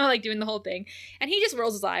 baby. Like doing the whole thing. And he just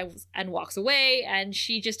rolls his eyes and walks away. And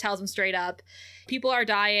she just tells him straight up, people are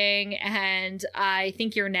dying and I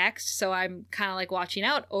think you're next. So I'm kind of like watching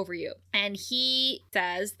out over you. And he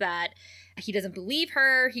says that he doesn't believe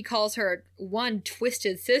her. He calls her one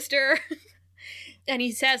twisted sister. And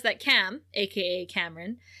he says that Cam, aka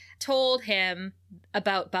Cameron, told him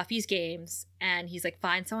about Buffy's games. And he's like,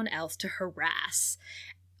 find someone else to harass.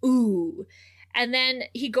 Ooh. And then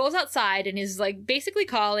he goes outside and is like basically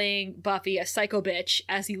calling Buffy a psycho bitch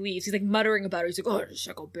as he leaves. He's like muttering about her. He's like, oh,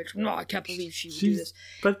 psycho bitch. No, I can't believe she would do this.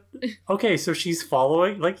 But, okay, so she's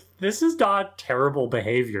following. Like, this is not terrible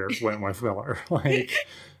behavior, Wentworth Miller. Like,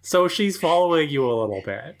 so she's following you a little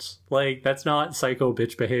bit. Like, that's not psycho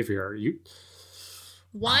bitch behavior.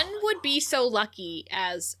 One would be so lucky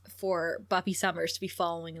as for Buffy Summers to be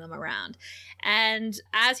following them around. And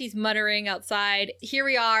as he's muttering outside, here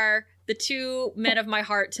we are, the two men of my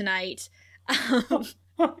heart tonight.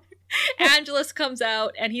 Angelus comes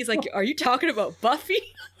out and he's like, are you talking about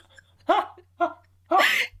Buffy? Because,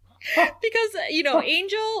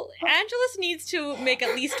 Angelus needs to make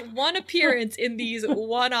at least one appearance in these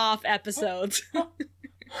one-off episodes.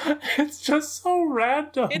 It's just so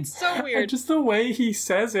random. It's so weird. And just the way he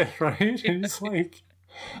says it, right? And he's like,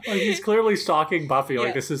 Like, he's clearly stalking Buffy.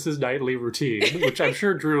 Like, this is his nightly routine, which I'm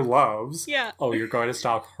sure Drew loves. Yeah. Oh, you're going to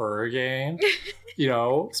stalk her again? You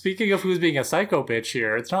know, speaking of who's being a psycho bitch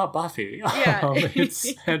here, it's not Buffy. Yeah. It's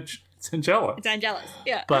Angelus. It's Angelus,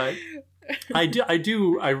 yeah. But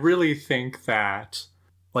I really think that,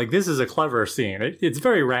 like, this is a clever scene. It's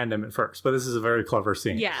very random at first, but this is a very clever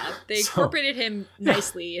scene. Yeah, they incorporated him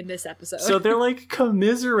nicely in this episode. So they're, like,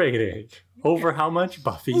 commiserating over how much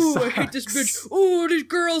Buffy sucks. I hate this bitch. Ooh, these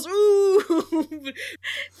girls. Ooh.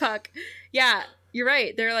 Fuck. Yeah, you're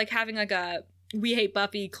right. They're, like, having, like, a We Hate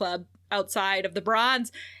Buffy club outside of the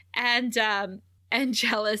Bronze. And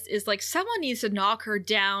Angelus is like, someone needs to knock her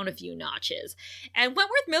down a few notches. And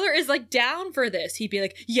Wentworth Miller is like down for this. He'd be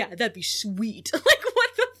like, yeah, that'd be sweet. Like, what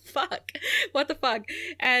the fuck? What the fuck?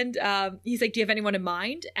 And he's like, do you have anyone in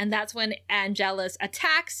mind? And that's when Angelus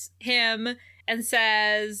attacks him and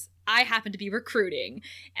says, I happen to be recruiting.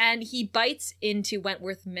 And he bites into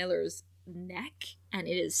Wentworth Miller's neck. And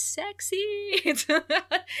it is sexy. It's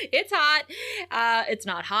hot. It's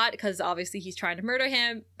not hot because obviously he's trying to murder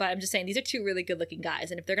him. But I'm just saying these are two really good looking guys,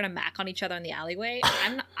 and if they're gonna mac on each other in the alleyway,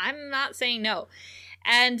 I'm not saying no.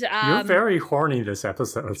 And you're very horny this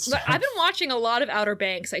episode. I've been watching a lot of Outer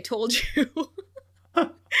Banks. I told you.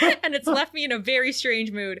 And it's left me in a very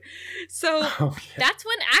strange mood. So that's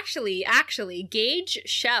when actually Gage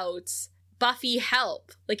shouts, "Buffy,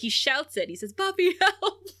 help!" Like, he shouts it. He says, "Buffy,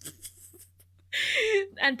 help!"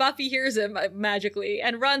 And Buffy hears him magically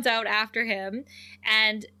and runs out after him.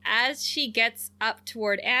 And as she gets up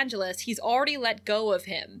toward Angelus, he's already let go of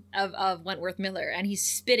him, of Wentworth Miller, and he's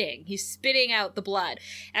spitting out the blood.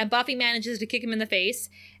 And Buffy manages to kick him in the face.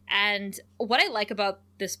 And what I like about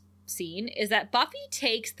this scene is that Buffy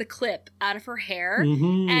takes the clip out of her hair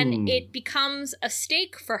and it becomes a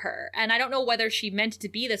stake for her. And I don't know whether she meant it to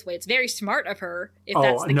be this way. It's very smart of her if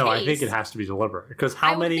that's the case. I think it has to be deliberate, because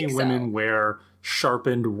how many women wear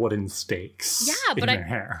sharpened wooden stakes in their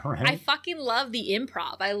hair, right? I fucking love the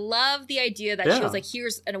improv. I love the idea that she was like,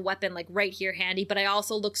 here's a weapon like right here handy, but I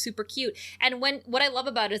also look super cute. And what I love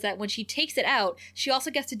about it is that when she takes it out, she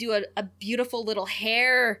also gets to do a beautiful little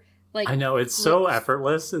hair. Like, I know, it's so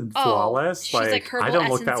effortless and flawless. She's like I don't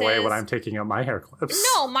look that way when I'm taking out my hair clips.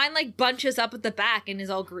 No, mine like bunches up at the back and is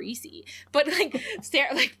all greasy. But like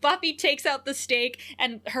Sarah, like Buffy takes out the stake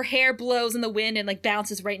and her hair blows in the wind and like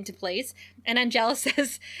bounces right into place. And Angela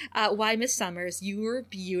says, why, Miss Summers, you were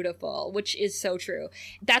beautiful, which is so true.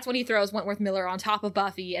 That's when he throws Wentworth Miller on top of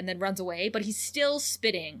Buffy and then runs away, but he's still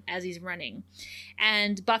spitting as he's running.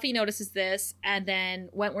 And Buffy notices this, and then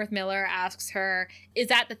Wentworth Miller asks her, is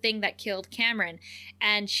that the thing that killed Cameron?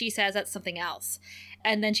 And she says, that's something else.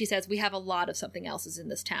 And then she says, we have a lot of something else's in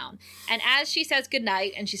this town. And as she says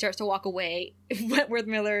goodnight and she starts to walk away, Wentworth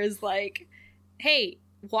Miller is like, hey,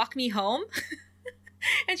 walk me home?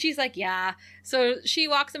 And she's like, yeah. So she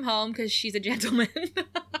walks him home because she's a gentleman.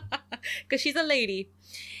 Because she's a lady.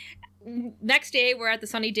 Next day, we're at the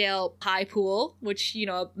Sunnydale High Pool, which,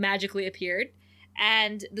 magically appeared.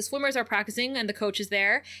 And the swimmers are practicing and the coach is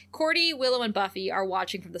there. Cordy, Willow, and Buffy are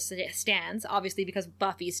watching from the stands, obviously because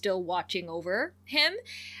Buffy's still watching over him.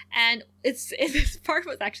 And this part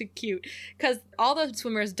was actually cute because all the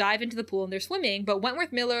swimmers dive into the pool and they're swimming, but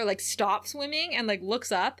Wentworth Miller like stops swimming and like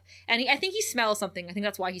looks up, and I think he smells something. I think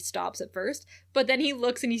that's why he stops at first. But then he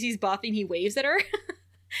looks and he sees Buffy and he waves at her.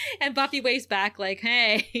 And Buffy waves back like,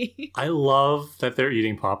 hey. I love that they're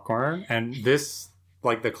eating popcorn, and this,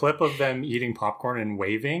 like, the clip of them eating popcorn and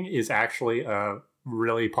waving is actually a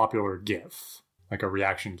really popular GIF, like a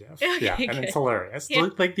reaction GIF. Okay, yeah, and good. It's hilarious. Yeah.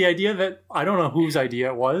 Like, the idea that, I don't know whose idea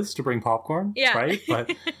it was to bring popcorn, right? But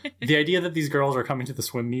the idea that these girls are coming to the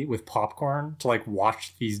swim meet with popcorn to, like,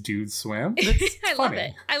 watch these dudes swim, it's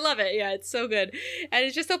funny. I love it. Yeah, it's so good. And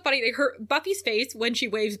it's just so funny. Like, her Buffy's face when she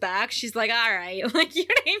waves back, she's like, all right. Like, you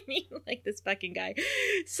know what I mean? Like, this fucking guy.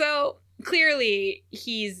 So clearly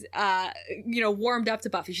he's warmed up to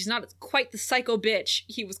Buffy. She's not quite the psycho bitch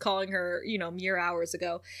he was calling her mere hours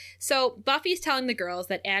ago. So Buffy's telling the girls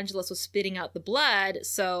that Angelus was spitting out the blood,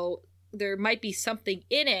 so there might be something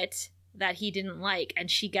in it that he didn't like,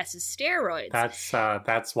 and she guesses steroids.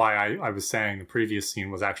 That's why I was saying the previous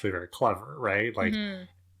scene was actually very clever, right? Like,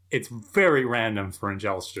 it's very random for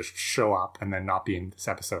Angelus to just show up and then not be in this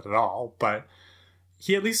episode at all, but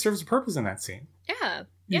he at least serves a purpose in that scene. Yeah.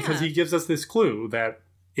 Because he gives us this clue that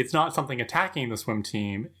it's not something attacking the swim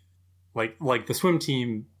team. Like the swim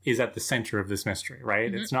team is at the center of this mystery, right?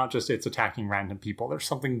 Mm-hmm. It's not just it's attacking random people. There's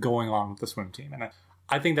something going on with the swim team. And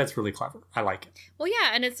I think that's really clever. I like it. Well,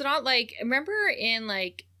 yeah. And it's not like, remember in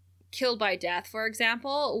like killed by death, for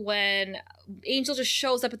example, when Angel just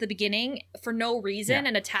shows up at the beginning for no reason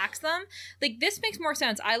and attacks them. Like, this makes more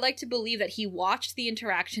sense. I like to believe that he watched the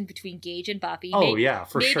interaction between Gage and Buffy. Oh, yeah,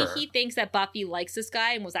 for sure. Maybe he thinks that Buffy likes this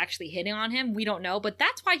guy and was actually hitting on him. We don't know, but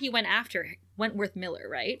that's why he went after Wentworth Miller,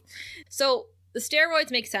 right? So the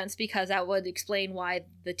steroids make sense because that would explain why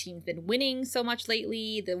the team's been winning so much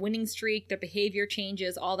lately, the winning streak, their behavior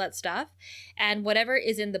changes, all that stuff. And whatever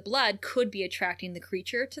is in the blood could be attracting the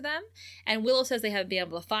creature to them. And Willow says they haven't been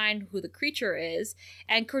able to find who the creature is.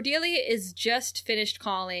 And Cordelia is just finished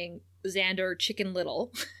calling Xander Chicken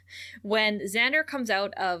Little when Xander comes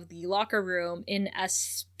out of the locker room in a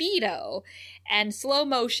Speedo, and slow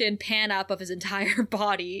motion pan up of his entire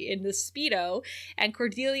body in the Speedo, and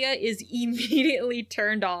Cordelia is immediately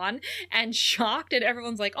turned on and shocked, and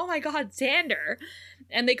everyone's like, oh my god, Xander.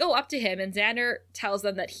 And they go up to him, and Xander tells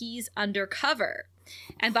them that he's undercover.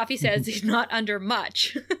 And Buffy says he's not under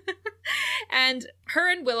much. And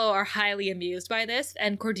her and Willow are highly amused by this,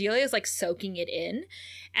 and Cordelia is like soaking it in.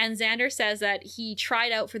 And Xander says that he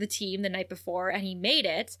tried out for the team the night before and he made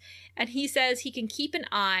it. And he says he can keep an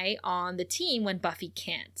eye on the team when Buffy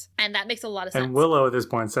can't. And that makes a lot of sense. And Willow at this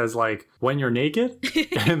point says, like, when you're naked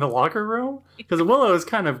in the locker room? Because Willow is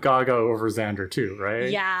kind of gaga over Xander too, right?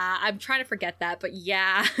 Yeah, I'm trying to forget that, but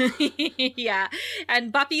yeah. Yeah.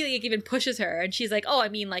 And Buffy like, even pushes her and she's like, oh, I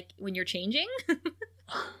mean, like, when you're changing?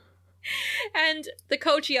 And the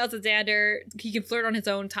coach yells at Xander he can flirt on his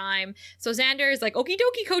own time. So Xander is like, okie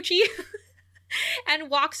dokie, coachy. And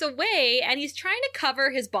walks away, and he's trying to cover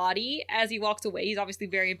his body as he walks away. He's obviously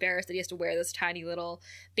very embarrassed that he has to wear this tiny little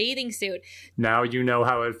bathing suit. Now you know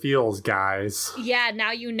how it feels, guys. Yeah,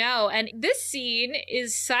 now you know. And this scene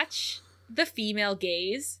is such the female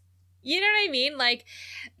gaze. You know what I mean? Like,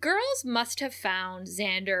 girls must have found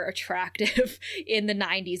Xander attractive in the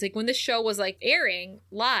 90s. Like, when the show was, like, airing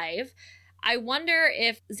live, I wonder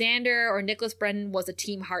if Xander or Nicholas Brennan was a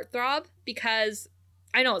team heartthrob, because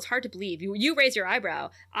I know it's hard to believe. You raise your eyebrow.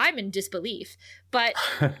 I'm in disbelief. But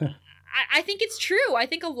I think it's true. I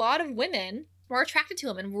think a lot of women were attracted to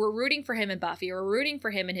him and were rooting for him in Buffy or rooting for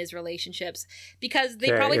him in his relationships because they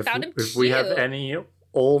probably found him cute. If we have any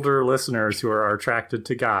older listeners who are attracted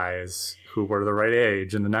to guys who were the right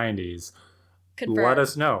age in the 90s, Confirm. Let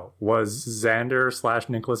us know. Was Xander /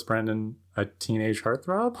 Nicholas Brennan a teenage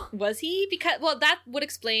heartthrob? Was he? Because, well, that would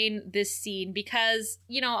explain this scene because,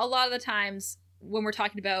 you know, a lot of the times when we're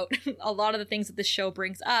talking about a lot of the things that this show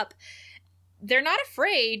brings up, they're not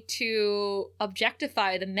afraid to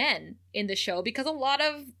objectify the men in the show because a lot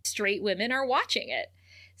of straight women are watching it.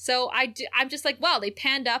 So I'm just like, wow, they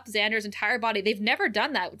panned up Xander's entire body. They've never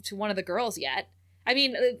done that to one of the girls yet. I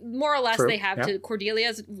mean, more or less True. They have to.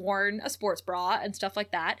 Cordelia's worn a sports bra and stuff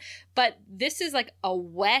like that. But this is like a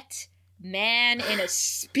wet man in a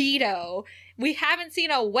Speedo. We haven't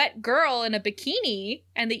seen a wet girl in a bikini,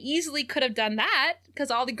 and they easily could have done that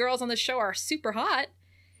because all the girls on the show are super hot.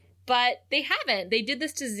 But they haven't. They did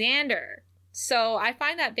this to Xander. So I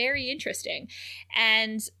find that very interesting.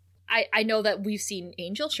 And I know that we've seen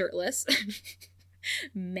Angel shirtless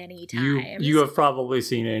many times. You have probably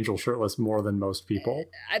seen Angel shirtless more than most people.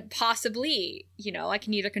 Possibly. You know, I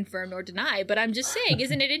can neither confirm nor deny. But I'm just saying,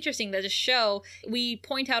 isn't it interesting that a show, we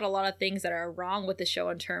point out a lot of things that are wrong with the show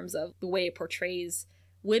in terms of the way it portrays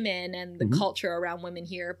women and the culture around women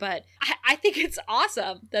here. But I think it's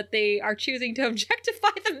awesome that they are choosing to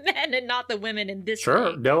objectify the men and not the women in this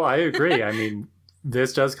Sure. way. No, I agree. I mean,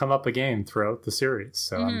 this does come up again throughout the series,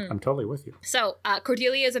 so I'm totally with you. So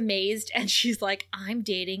Cordelia is amazed, and she's like, I'm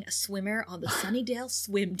dating a swimmer on the Sunnydale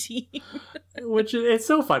swim team. Which, it's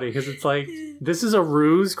so funny, because it's like, this is a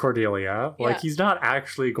ruse, Cordelia. Like, he's not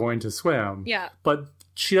actually going to swim. Yeah. But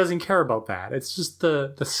she doesn't care about that. It's just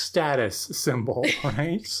the status symbol,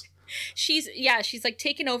 right? She's like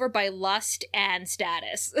taken over by lust and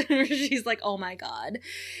status. She's like, oh my god.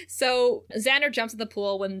 So Xander jumps in the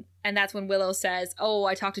pool and that's when Willow says, oh,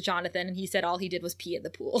 I talked to Jonathan and he said all he did was pee in the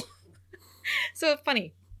pool. So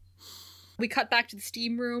funny. We cut back to the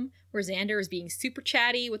steam room where Xander is being super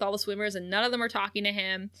chatty with all the swimmers and none of them are talking to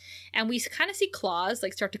him. And we kind of see claws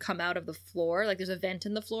like start to come out of the floor. Like there's a vent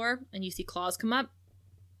in the floor and you see claws come up.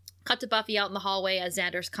 Cut to Buffy out in the hallway as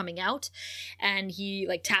Xander's coming out, and he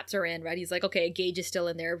like taps her in, right? He's like, okay, Gage is still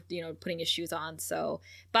in there, you know, putting his shoes on. So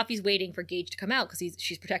Buffy's waiting for Gage to come out because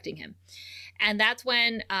she's protecting him. And that's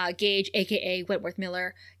when Gage, aka Wentworth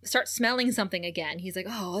Miller, starts smelling something again. He's like,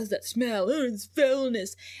 oh, what's that smell? Oh, it's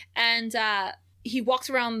foulness. And he walks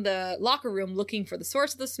around the locker room looking for the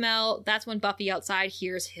source of the smell. That's when Buffy outside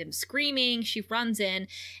hears him screaming. She runs in,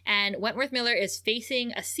 and Wentworth Miller is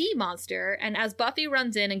facing a sea monster. And as Buffy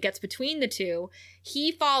runs in and gets between the two,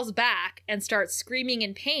 he falls back and starts screaming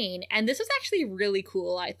in pain. And this was actually really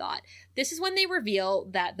cool, I thought. This is when they reveal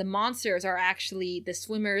that the monsters are actually the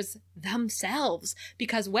swimmers themselves,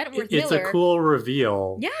 because Wentworth Miller... It's a cool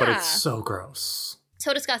reveal, but it's so gross.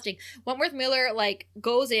 So disgusting. Wentworth Miller like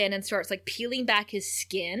goes in and starts like peeling back his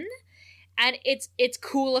skin, and it's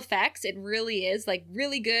cool effects. It really is like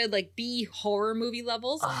really good, like B horror movie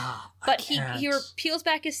levels. But he peels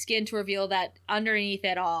back his skin to reveal that underneath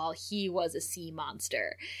it all, he was a sea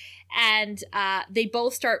monster, and they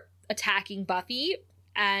both start attacking Buffy.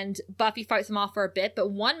 And Buffy fights them off for a bit,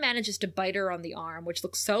 but one manages to bite her on the arm, which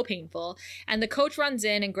looks so painful. And the coach runs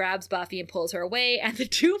in and grabs Buffy and pulls her away. And the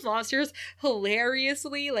two monsters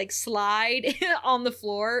hilariously like slide on the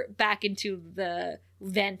floor back into the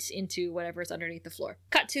vent into whatever's underneath the floor.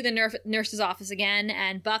 Cut to the nurse's office again,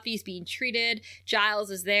 and Buffy's being treated. Giles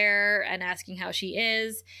is there and asking how she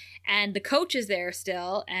is. And the coach is there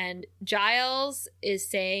still, and Giles is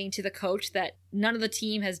saying to the coach that none of the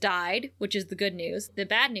team has died, which is the good news. The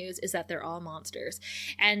bad news is that they're all monsters.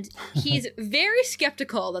 And he's very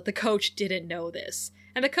skeptical that the coach didn't know this.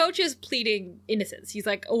 And the coach is pleading innocence. He's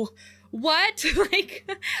like, oh, what? Like,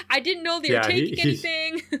 I didn't know they were taking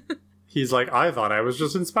anything. He's like, I thought I was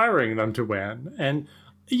just inspiring them to win. And...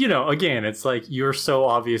 you know, again, it's like, you're so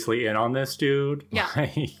obviously in on this, dude. Yeah.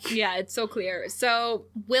 Like... yeah, it's so clear. So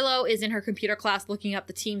Willow is in her computer class looking up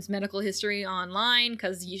the team's medical history online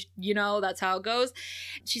because, you know, that's how it goes.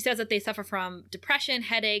 She says that they suffer from depression,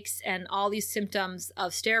 headaches, and all these symptoms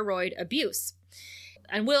of steroid abuse.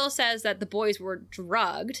 And Will says that the boys were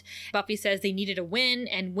drugged. Buffy says they needed a win,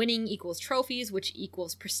 and winning equals trophies, which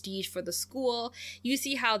equals prestige for the school. You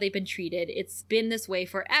see how they've been treated. It's been this way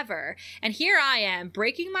forever. And here I am,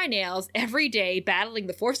 breaking my nails every day, battling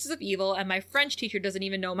the forces of evil, and my French teacher doesn't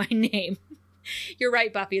even know my name. You're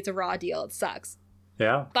right, Buffy. It's a raw deal. It sucks.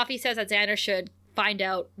 Yeah. Buffy says that Xander should find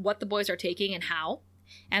out what the boys are taking and how.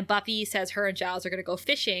 And Buffy says her and Giles are going to go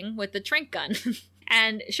fishing with the trank gun.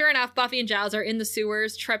 And sure enough, Buffy and Giles are in the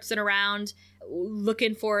sewers, tripsing around,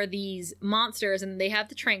 looking for these monsters, and they have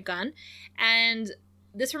the trank gun. And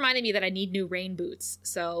this reminded me that I need new rain boots.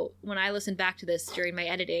 So when I listen back to this during my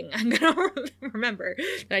editing, I'm going to remember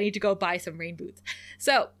that I need to go buy some rain boots.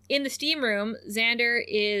 So in the steam room, Xander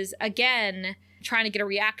is again trying to get a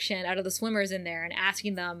reaction out of the swimmers in there and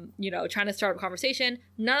asking them, you know, trying to start a conversation.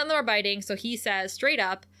 None of them are biting. So he says straight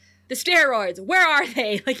up, the steroids, where are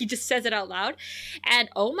they? Like, he just says it out loud. And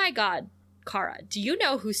oh my God, Cara, do you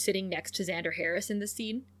know who's sitting next to Xander Harris in this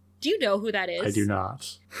scene? Do you know who that is? I do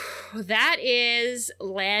not. That is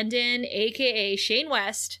Landon, aka Shane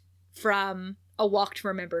West, from A Walk to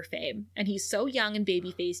Remember fame. And he's so young and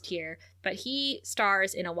baby-faced here, but he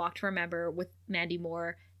stars in A Walk to Remember with Mandy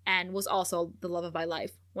Moore and was also the love of my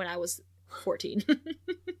life when I was 14.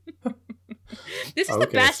 This is the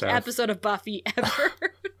best episode of Buffy ever.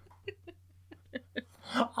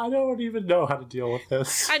 I don't even know how to deal with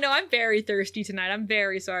this. I know, I'm very thirsty tonight. I'm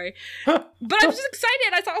very sorry. But I'm just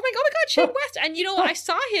excited. I thought, oh my God, Shane West. And you know, I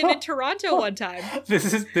saw him in Toronto one time.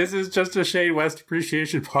 This is just a Shane West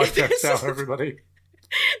appreciation podcast now, everybody.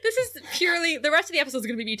 This is purely, the rest of the episode is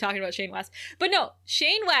going to be me talking about Shane West. But no,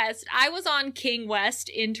 Shane West, I was on King West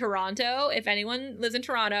in Toronto. If anyone lives in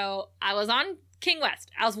Toronto, I was on King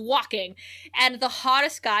West. I was walking, and the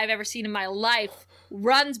hottest guy I've ever seen in my life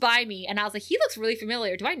runs by me, and I was like, he looks really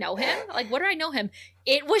familiar. Do I know him? Like, what do I know him?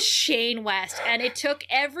 It was Shane West, and it took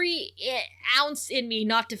every ounce in me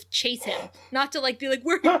not to chase him, not to like be like,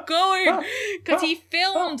 where are you going? Because he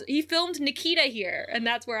filmed Nikita here, and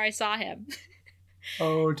that's where I saw him.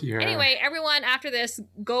 Oh dear. Anyway, everyone, after this,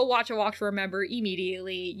 go watch A Walk to Remember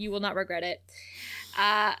immediately. You will not regret it.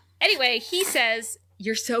 Anyway, he says,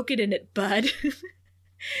 you're soaking in it, bud.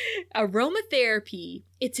 Aromatherapy.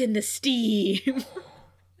 It's in the steam.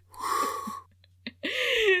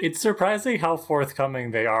 It's surprising how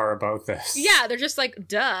forthcoming they are about this. Yeah, they're just like,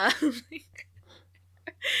 duh.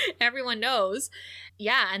 Everyone knows.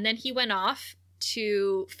 Yeah, and then he went off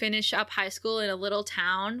to finish up high school in a little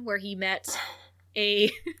town where he met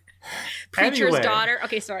a preacher's daughter.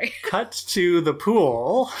 Okay, sorry. Cut to the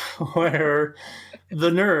pool where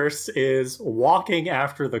the nurse is walking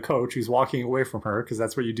after the coach who's walking away from her, because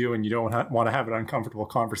that's what you do when you don't want to have an uncomfortable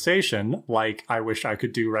conversation, like I wish I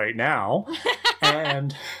could do right now.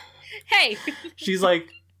 And hey, she's like,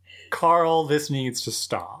 Carl, this needs to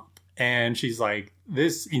stop. And she's like,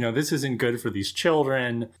 this isn't good for these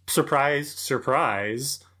children. Surprise,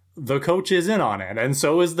 surprise. the coach is in on it, and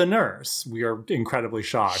so is the nurse. We are incredibly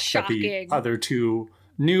shocked that the other two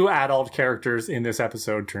new adult characters in this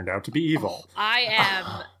episode turned out to be evil.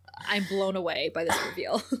 I'm blown away by this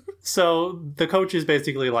reveal. So the coach is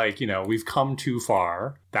basically like, we've come too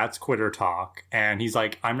far. That's quitter talk. And he's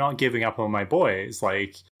like, I'm not giving up on my boys.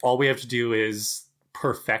 Like, all we have to do is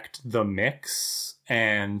perfect the mix.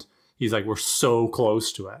 And he's like, we're so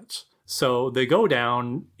close to it. So they go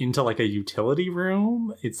down into like a utility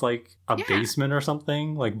room. It's like a basement or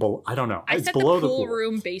something. Like, I don't know. It's below the pool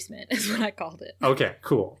room basement is what I called it. Okay,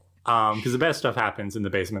 cool. Because the best stuff happens in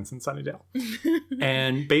the basements in Sunnydale.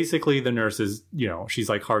 And basically the nurse is, she's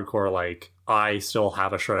like hardcore, like, I still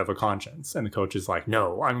have a shred of a conscience. And the coach is like,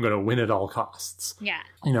 no, I'm going to win at all costs. Yeah.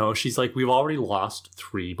 She's like, we've already lost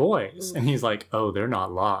 3 boys. Ooh. And he's like, oh, they're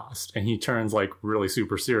not lost. And he turns like really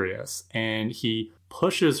super serious. And he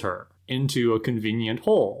pushes her into a convenient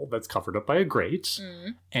hole that's covered up by a grate.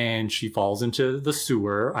 And she falls into the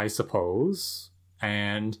sewer, I suppose.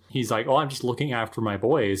 And he's like, oh, I'm just looking after my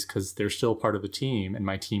boys because they're still part of the team and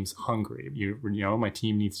my team's hungry. My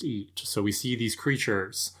team needs to eat. So we see these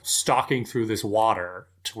creatures stalking through this water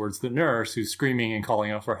towards the nurse who's screaming and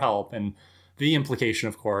calling out for help. And the implication,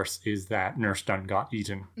 of course, is that Nurse Dunn got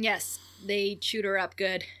eaten. Yes, they chewed her up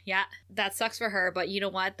good. Yeah, that sucks for her. But you know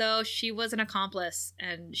what, though? She was an accomplice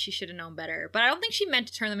and she should have known better. But I don't think she meant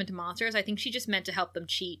to turn them into monsters. I think she just meant to help them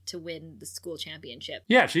cheat to win the school championship.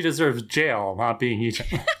 Yeah, she deserves jail, not being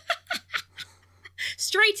eaten.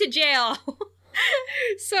 Straight to jail.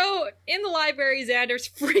 So in the library, Xander's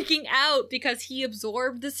freaking out because he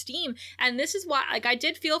absorbed the steam. And this is why, I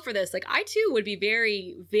did feel for this. I too would be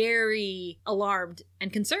very, very alarmed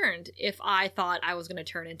and concerned if I thought I was going to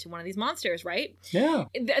turn into one of these monsters, right? Yeah.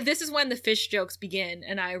 This is when the fish jokes begin,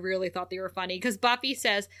 and I really thought they were funny because Buffy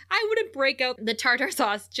says, I wouldn't break out the tartar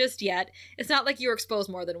sauce just yet. It's not like you were exposed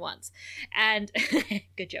more than once. And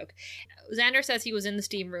good joke. Xander says he was in the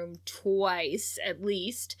steam room twice, at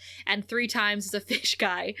least, and 3 times as a fish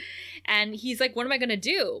guy. And he's like, what am I going to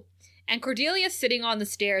do? And Cordelia's sitting on the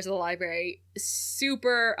stairs of the library,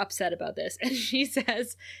 super upset about this. And she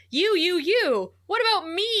says, you, what about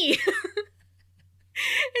me?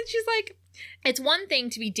 And she's like, it's one thing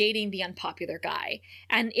to be dating the unpopular guy,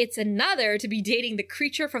 and it's another to be dating the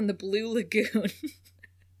creature from the Blue Lagoon.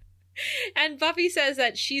 And Buffy says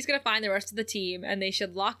that she's going to find the rest of the team and they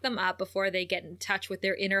should lock them up before they get in touch with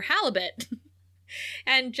their inner halibut.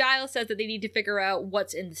 And Giles says that they need to figure out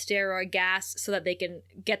what's in the steroid gas so that they can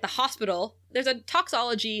get the hospital. There's a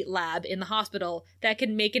toxology lab in the hospital that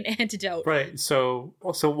can make an antidote. Right. So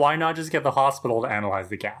why not just get the hospital to analyze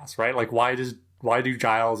the gas, right? Like, why do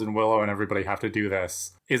Giles and Willow and everybody have to do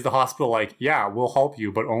this? Is the hospital like, yeah, we'll help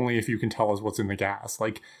you, but only if you can tell us what's in the gas?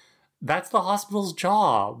 Like, that's the hospital's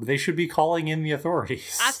job. They should be calling in the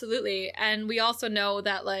authorities. Absolutely. And we also know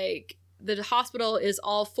that, the hospital is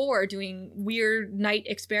all for doing weird night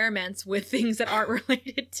experiments with things that aren't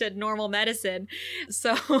related to normal medicine.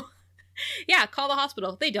 So, yeah, call the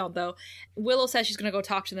hospital. They don't, though. Willow says she's going to go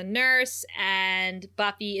talk to the nurse, and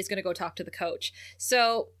Buffy is going to go talk to the coach.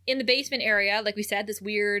 So, in the basement area, like we said, this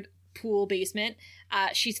weird pool basement,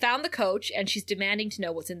 she's found the coach, and she's demanding to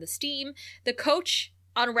know what's in the steam. The coach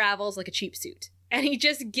unravels like a cheap suit. And he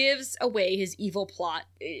just gives away his evil plot.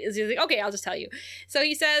 He's like, okay, I'll just tell you. So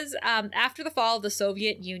he says, after the fall of the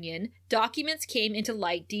Soviet Union, documents came into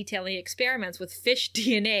light detailing experiments with fish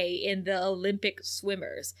DNA in the Olympic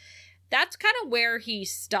swimmers. That's kind of where he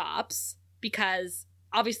stops, because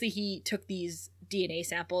obviously he took these DNA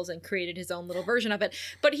samples and created his own little version of it.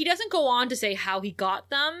 But he doesn't go on to say how he got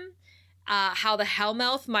them, how the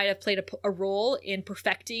Hellmouth might have played a role in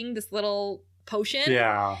perfecting this little potion.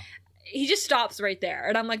 Yeah. He just stops right there.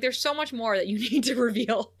 And I'm like, there's so much more that you need to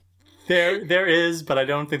reveal. There is, but I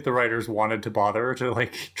don't think the writers wanted to bother to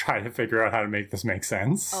try to figure out how to make this make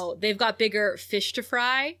sense. Oh, they've got bigger fish to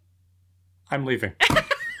fry? I'm leaving.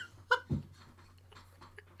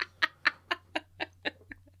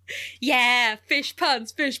 Yeah, fish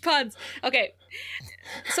puns. Okay.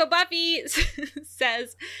 So Buffy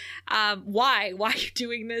says, why are you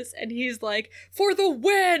doing this? And he's like, for the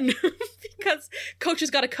win, because coach has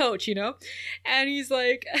got a coach, and he's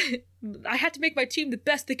like, I had to make my team the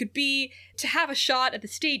best they could be to have a shot at the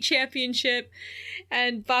state championship.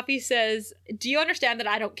 And Buffy says, do you understand that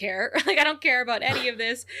I don't care? I don't care about any of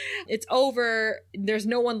this. It's over. There's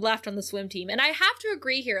no one left on the swim team. And I have to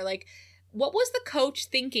agree here, what was the coach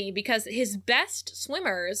thinking? Because his best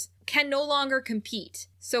swimmers can no longer compete.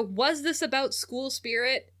 So was this about school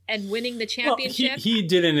spirit and winning the championship. Well, he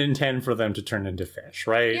didn't intend for them to turn into fish,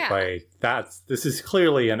 right? Yeah. Like this is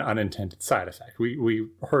clearly an unintended side effect. We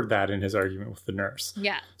heard that in his argument with the nurse.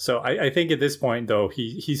 Yeah. So I think at this point, though,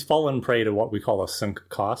 he's fallen prey to what we call a sunk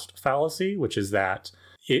cost fallacy, which is that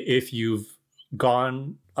if you've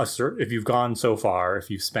gone so far, if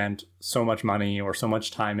you've spent so much money or so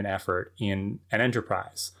much time and effort in an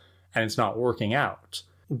enterprise and it's not working out,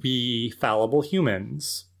 we fallible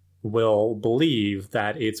humans will believe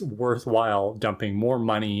that it's worthwhile dumping more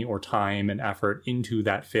money or time and effort into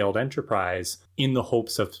that failed enterprise in the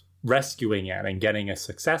hopes of rescuing it and getting a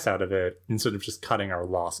success out of it instead of just cutting our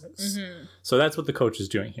losses. Mm-hmm. So that's what the coach is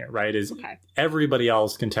doing here, right? Is everybody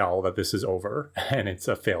else can tell that this is over and it's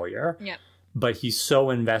a failure. Yeah. But he's so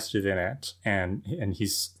invested in it and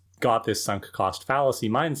he's got this sunk cost fallacy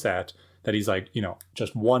mindset that he's like,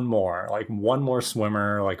 just one more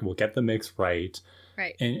swimmer, like we'll get the mix right.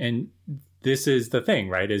 Right. And this is the thing,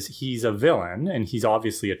 right? Is he's a villain and he's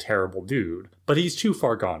obviously a terrible dude, but he's too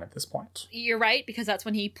far gone at this point. You're right, because that's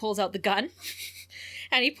when he pulls out the gun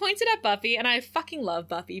and he points it at Buffy. And I fucking love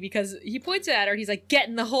Buffy because he points it at her and he's like, get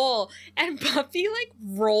in the hole. And Buffy like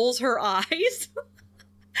rolls her eyes.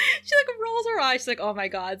 She like rolls her eyes. She's like, oh my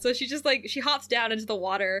God. So she just like, she hops down into the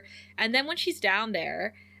water. And then when she's down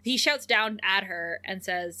there, he shouts down at her and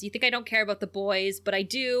says, you think I don't care about the boys, but I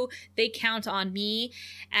do. They count on me.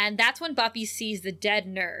 And that's when Buffy sees the dead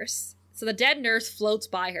nurse. So the dead nurse floats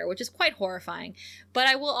by her, which is quite horrifying. But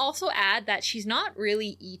I will also add that she's not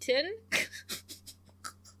really eaten.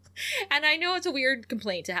 And I know it's a weird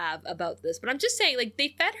complaint to have about this, but I'm just saying, like, they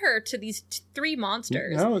fed her to these three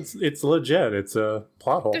monsters. No, it's legit. It's a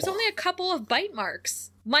plot hole. There's only a couple of bite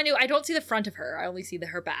marks. Mind you, I don't see the front of her. I only see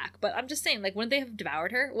her back. But I'm just saying, like, wouldn't they have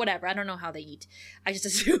devoured her? Whatever. I don't know how they eat. I just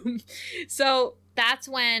assume. So that's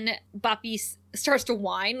when Buffy starts to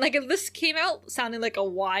whine. Like, this came out sounding like a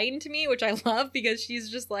whine to me, which I love, because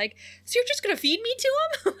she's just like, so you're just going to feed me to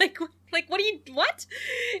him? like, what?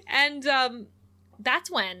 And,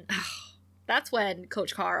 that's when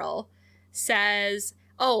Coach Carl says,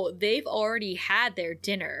 oh, they've already had their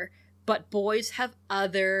dinner, but boys have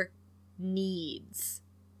other needs.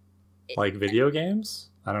 Like video games?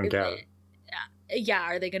 I don't get it. Yeah,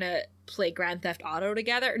 are they going to play Grand Theft Auto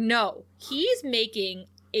together? No. He's making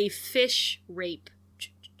a fish rape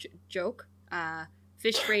joke.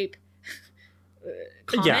 Fish rape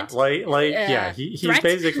comment. Yeah, he's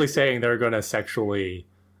basically saying they're going to sexually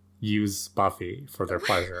use Buffy for their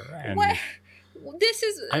pleasure. And what? This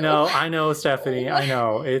is... I know, Stephanie. I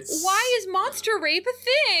know. It's... Why is monster rape a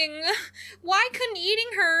thing? Why couldn't eating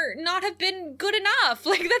her not have been good enough?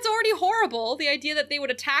 Like, that's already horrible. The idea that they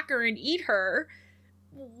would attack her and eat her.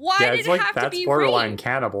 Why did it have to be that's borderline rape?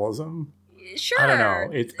 Cannibalism. Sure. I don't know.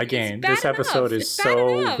 This episode is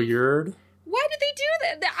so weird. Why did they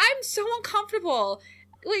do that? I'm so uncomfortable.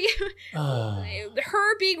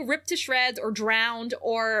 Her being ripped to shreds or drowned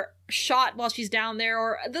or shot while she's down there,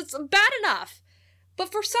 or that's bad enough.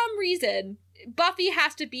 But for some reason, Buffy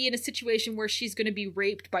has to be in a situation where she's going to be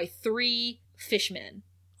raped by 3 fishmen.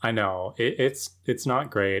 I know. It's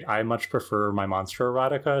not great. I much prefer my monster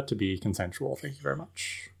erotica to be consensual. Thank you very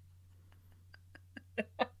much.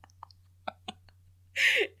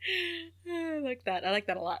 I like that. I like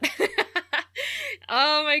that a lot.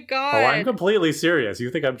 Oh my God. Oh, I'm completely serious. You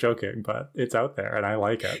think I'm joking, but it's out there and I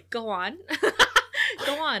like it. Go on.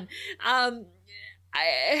 Go on.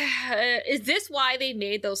 Is this why they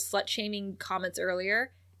made those slut-shaming comments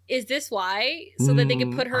earlier? Is this why? So that they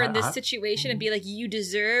could put her in this situation and be like, you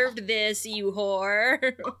deserved this, you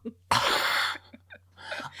whore.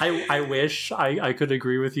 I wish I could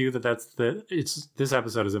agree with you that this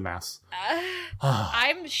episode is a mess.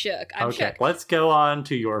 I'm shook. I'm shook. Let's go on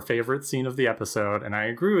to your favorite scene of the episode, and I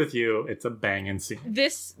agree with you. It's a banging scene.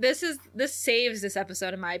 This saves this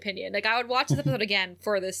episode, in my opinion. Like, I would watch this episode again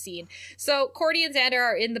for this scene. So Cordy and Xander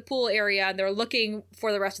are in the pool area, and they're looking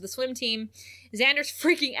for the rest of the swim team. Xander's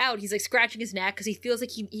freaking out. He's like scratching his neck because he feels like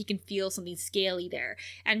he can feel something scaly there.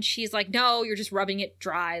 And she's like, no, you're just rubbing it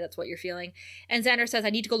dry. That's what you're feeling. And Xander says,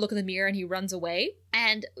 I need to go look in the mirror, and he runs away.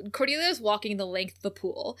 And Cordelia is walking the length of the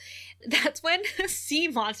pool. That's when a sea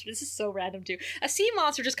monster, this is so random too, a sea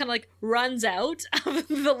monster just kind of like runs out of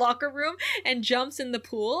the locker room and jumps in the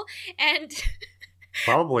pool. And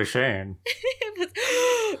probably Shane.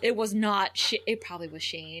 It was not Shane. It probably was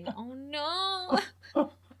Shane. Oh no.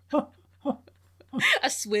 A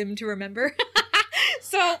swim to remember.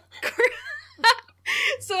 So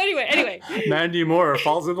anyway. Mandy Moore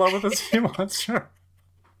falls in love with a sea monster.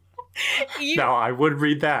 Now, I would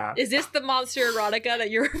read that. Is this the monster erotica that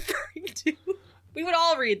you're referring to? We would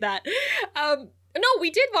all read that. No, we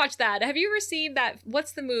did watch that. Have you ever seen that?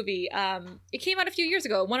 What's the movie? It came out a few years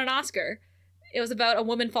ago. It won an Oscar. It was about a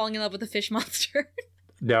woman falling in love with a fish monster.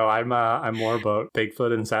 No, I'm more about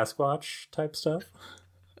Bigfoot and Sasquatch type stuff.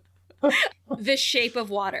 The Shape of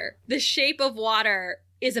Water. The Shape of Water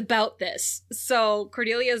is about this. So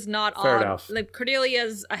Cordelia's not Fair on. enough. Like,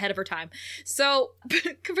 Cordelia's ahead of her time. So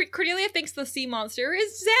Cordelia thinks the sea monster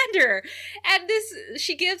is Xander. And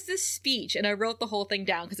she gives this speech, and I wrote the whole thing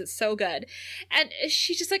down because it's so good. And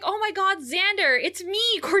she's just like, oh my God, Xander, it's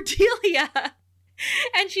me, Cordelia.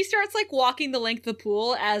 And she starts like walking the length of the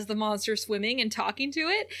pool as the monster's swimming and talking to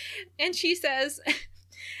it. And she says,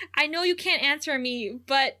 I know you can't answer me,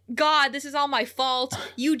 but God, this is all my fault.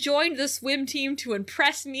 You joined the swim team to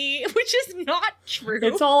impress me, which is not true.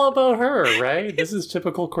 It's all about her, right? This is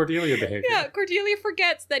typical Cordelia behavior. Yeah, Cordelia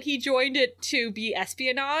forgets that he joined it to be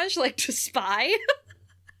espionage, like to spy.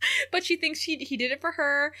 But she thinks he did it for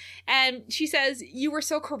her. And she says, you were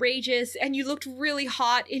so courageous and you looked really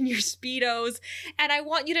hot in your Speedos. And I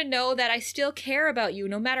want you to know that I still care about you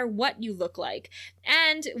no matter what you look like.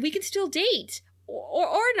 And we can still date.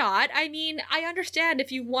 Or not. I mean, I understand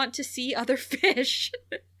if you want to see other fish.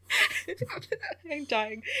 I'm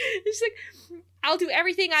dying. She's like, I'll do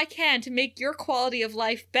everything I can to make your quality of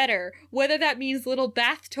life better, whether that means little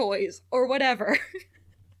bath toys or whatever.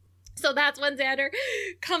 So that's when Xander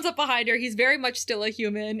comes up behind her. He's very much still a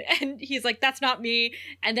human. And he's like, that's not me.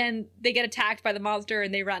 And then they get attacked by the monster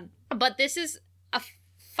and they run. But this is a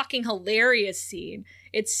fucking hilarious scene.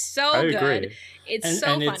 It's so good. Agree. It's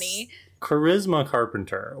so funny. Charisma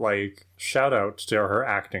Carpenter, like, shout out to her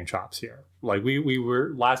acting chops here. Like, we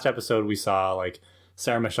were, last episode we saw, like,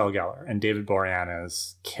 Sarah Michelle Gellar and David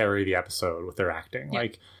Boreanaz carry the episode with their acting. Yeah.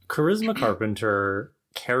 Like, Charisma Carpenter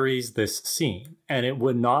carries this scene, and it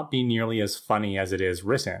would not be nearly as funny as it is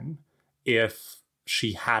written if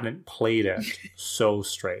she hadn't played it so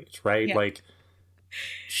straight, right? Yeah. Like,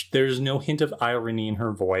 there's no hint of irony in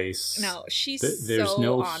her voice. No, she's there's so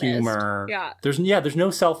no honest. Humor. Yeah. There's no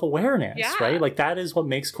self-awareness, right? Like, that is what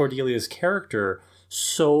makes Cordelia's character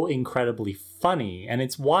so incredibly funny. And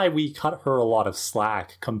it's why we cut her a lot of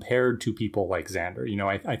slack compared to people like Xander. You know,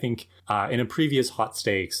 I think in a previous Hot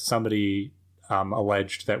Stakes, somebody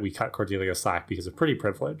alleged that we cut Cordelia slack because of pretty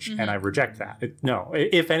privilege. Mm-hmm. And I reject that.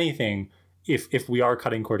 If anything, if we are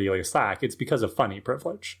cutting Cordelia slack, it's because of funny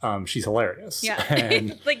privilege. She's hilarious. Yeah.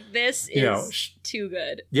 And, like, this is too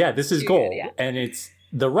good. Yeah, this is gold. Good, yeah. And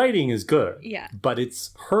the writing is good. Yeah. But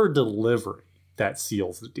it's her delivery that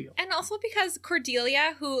seals the deal. And also because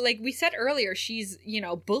Cordelia, who, like we said earlier, she's,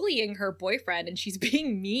 bullying her boyfriend and she's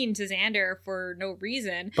being mean to Xander for no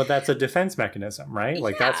reason. But that's a defense mechanism, right?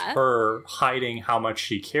 Like, that's her hiding how much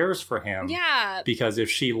she cares for him. Yeah. Because if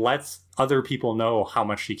she lets other people know how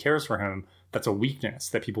much she cares for him, that's a weakness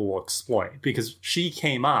that people will exploit. Because she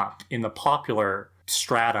came up in the popular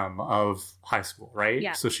stratum of high school, right?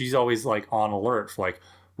 Yeah. So she's always, like, on alert for, like,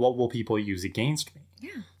 what will people use against me?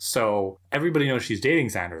 Yeah. So everybody knows she's dating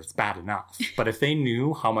Xander. It's bad enough. But if they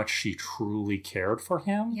knew how much she truly cared for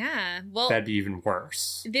him, well, that'd be even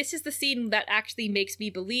worse. This is the scene that actually makes me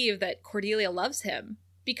believe that Cordelia loves him.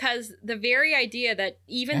 Because the very idea that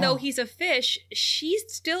even though he's a fish, she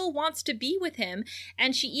still wants to be with him.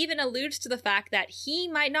 And she even alludes to the fact that he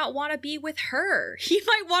might not want to be with her. He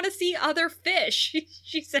might want to see other fish,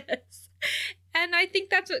 she says. And I think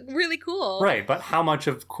that's really cool. Right, but how much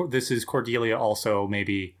of this is Cordelia also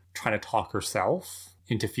maybe trying to talk herself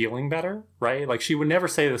into feeling better, right? Like, she would never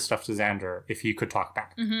say this stuff to Xander if he could talk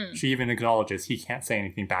back. Mm-hmm. She even acknowledges he can't say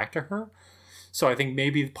anything back to her. So I think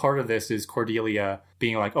maybe part of this is Cordelia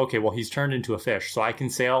being like, okay, well, he's turned into a fish, so I can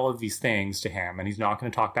say all of these things to him, and he's not going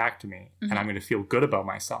to talk back to me, and I'm going to feel good about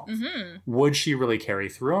myself. Mm-hmm. Would she really carry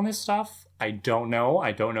through on this stuff? I don't know.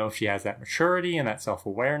 I don't know if she has that maturity and that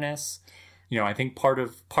self-awareness. I think part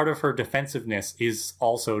of her defensiveness is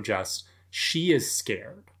also just she is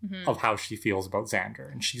scared of how she feels about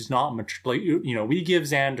Xander, and she's not mature. Like, we give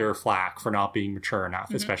Xander flack for not being mature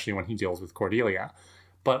enough, especially when he deals with Cordelia.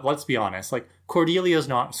 But let's be honest, like, Cordelia's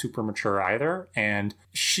not super mature either, and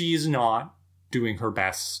she's not doing her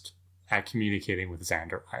best at communicating with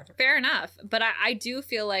Xander either. Fair enough. But I do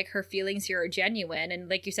feel like her feelings here are genuine. And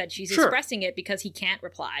like you said, she's expressing it because he can't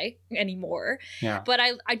reply anymore. Yeah. But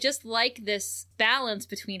I just like this balance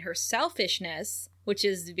between her selfishness, which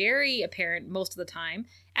is very apparent most of the time,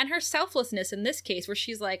 and her selflessness in this case, where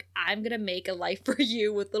she's like, I'm going to make a life for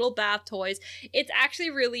you with little bath toys. It's actually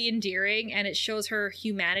really endearing, and it shows her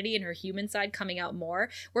humanity and her human side coming out more.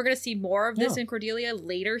 We're going to see more of this in Cordelia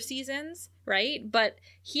later seasons, right? But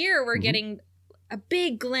here we're getting a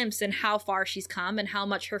big glimpse in how far she's come and how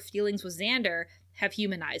much her feelings with Xander have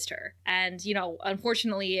humanized her. And, you know,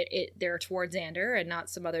 unfortunately, they're towards Xander and not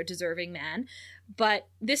some other deserving man. But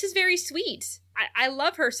this is very sweet. I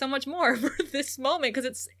love her so much more for this moment because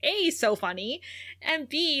it's A, so funny, and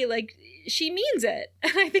B, like, she means it.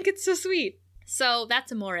 And I think it's so sweet. So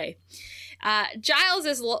that's amore. Giles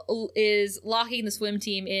is locking the swim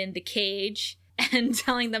team in the cage and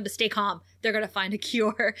telling them to stay calm. They're going to find a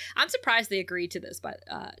cure. I'm surprised they agreed to this, but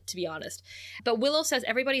to be honest. But Willow says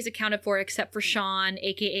everybody's accounted for except for Sean,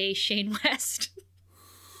 a.k.a. Shane West.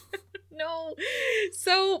 No.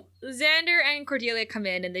 So Xander and Cordelia come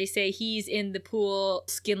in and they say he's in the pool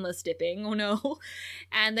skinless dipping. Oh no.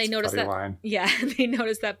 And they notice that line. Yeah, they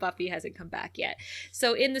notice that Buffy hasn't come back yet.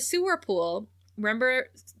 So in the sewer pool, remember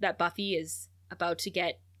that Buffy is about to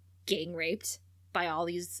get gang raped by all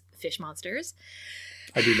these fish monsters?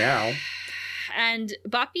 I do now. And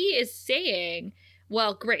Buffy is saying,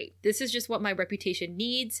 well, great. This is just what my reputation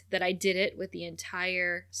needs, that I did it with the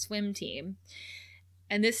entire swim team.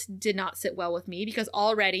 And this did not sit well with me because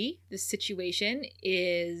already this situation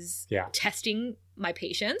is testing my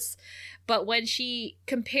patience. But when she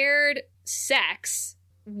compared sex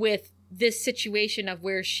with this situation of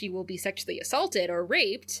where she will be sexually assaulted or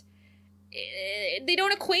raped, they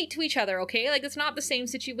don't equate to each other, okay? Like, it's not the same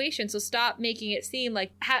situation. So stop making it seem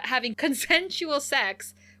like having consensual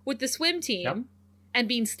sex with the swim team and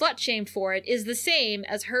being slut-shamed for it is the same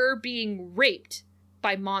as her being raped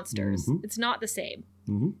by monsters. Mm-hmm. It's not the same.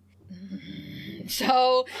 Mm-hmm.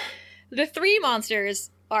 So the three monsters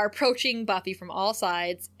are approaching Buffy from all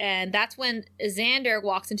sides, and that's when Xander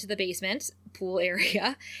walks into the basement pool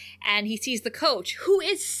area and he sees the coach, who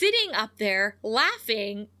is sitting up there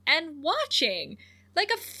laughing and watching like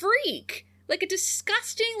a freak, like a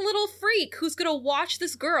disgusting little freak who's gonna watch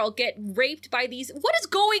this girl get raped by these. What is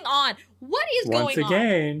going on? What is going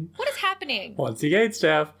on? What is happening? Once again,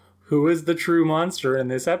 Steph, who is the true monster in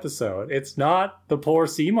this episode? It's not the poor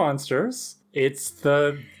sea monsters. It's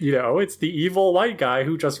the evil white guy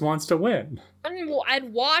who just wants to win.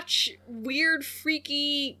 I'd watch weird,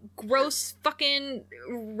 freaky, gross fucking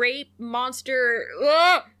rape monster.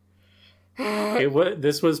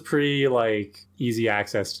 This was pre, like, easy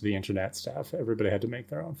access to the internet stuff. Everybody had to make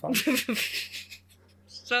their own fun.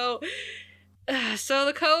 So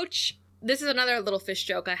the coach, this is another little fish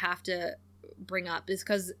joke I have to bring up, is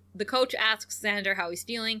because the coach asks Xander how he's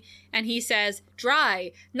feeling, and he says,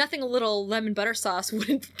 dry, nothing a little lemon butter sauce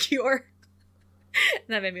wouldn't cure.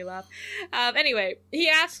 That made me laugh. Anyway, he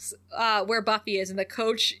asks where Buffy is, and the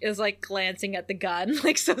coach is like glancing at the gun,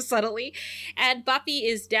 like so subtly. And Buffy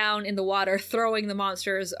is down in the water throwing the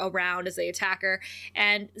monsters around as they attack her.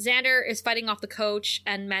 And Xander is fighting off the coach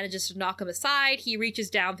and manages to knock him aside. He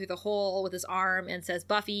reaches down through the hole with his arm and says,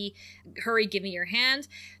 Buffy, hurry, give me your hand.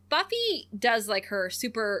 Buffy does like her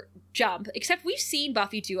super jump, except we've seen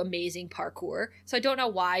Buffy do amazing parkour. So I don't know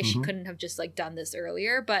why she couldn't have just like done this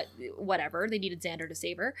earlier, but whatever. They needed Xander to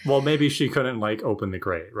save her. Well, maybe she couldn't like open the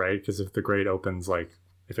grate, right? Because if the grate opens, like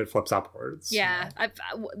if it flips upwards. Yeah,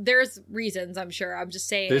 there's reasons, I'm sure. I'm just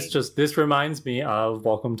saying. This reminds me of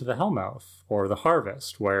Welcome to the Hellmouth or The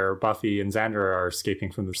Harvest, where Buffy and Xander are escaping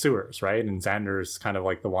from the sewers, right? And Xander's kind of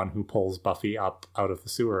like the one who pulls Buffy up out of the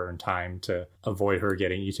sewer in time to avoid her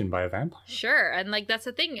getting eaten by a vampire. Sure, and like that's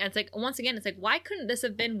the thing. It's like, once again, it's like, why couldn't this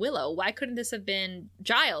have been Willow? Why couldn't this have been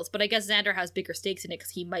Giles? But I guess Xander has bigger stakes in it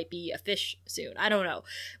because he might be a fish soon. I don't know.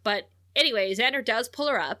 But anyway, Xander does pull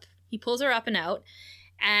her up. He pulls her up and out.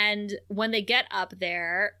 And when they get up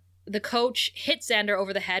there, the coach hits Xander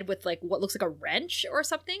over the head with like what looks like a wrench or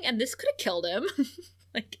something. And this could have killed him.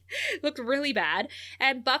 Like, looked really bad.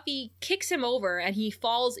 And Buffy kicks him over and he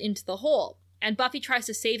falls into the hole. And Buffy tries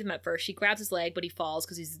to save him at first. She grabs his leg, but he falls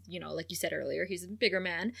because he's, like you said earlier, he's a bigger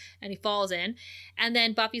man. And he falls in. And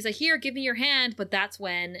then Buffy's like, here, give me your hand. But that's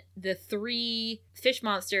when the three fish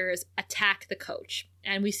monsters attack the coach.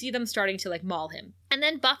 And we see them starting to like maul him. And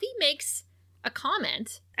then Buffy makes a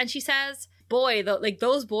comment and she says, boy,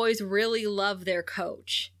 those boys really love their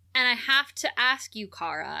coach. And I have to ask you,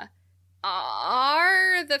 Kara,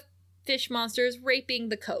 are the fish monsters raping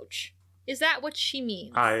the coach? Is that what she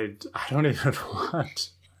means? I don't even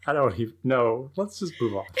want. I don't even know. Let's just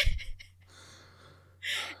move on.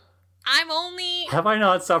 Have I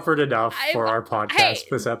not suffered enough for our podcast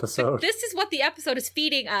this episode? This is what the episode is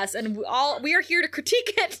feeding us, and we are here to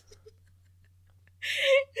critique it.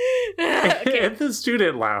 Okay. In the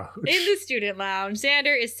student lounge,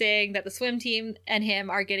 Xander is saying that the swim team and him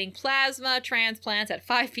are getting plasma transplants at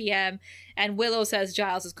 5 p.m. and Willow says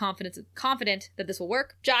Giles is confident that this will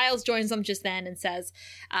work. Giles joins them just then and says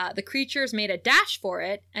the creatures made a dash for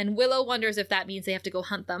it, and Willow wonders if that means they have to go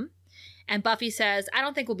hunt them. And Buffy says, I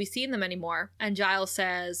don't think we'll be seeing them anymore. And Giles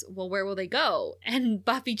says, well, where will they go? And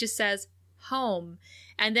Buffy just says, home.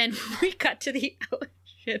 And then we cut to the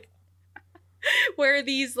ocean where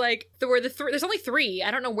these like there's only 3.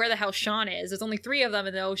 I don't know where the hell Sean is. There's only 3 of them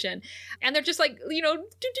in the ocean, and they're just like, you know,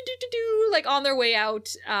 like on their way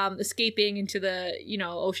out, escaping into the, you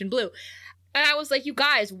know, ocean blue. And I was like, you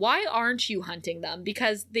guys, why aren't you hunting them?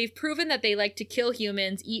 Because they've proven that they like to kill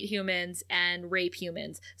humans, eat humans, and rape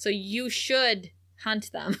humans. So you should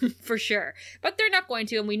hunt them for sure. But they're not going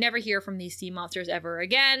to, and we never hear from these sea monsters ever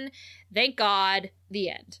again. Thank God. The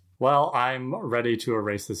end. Well, I'm ready to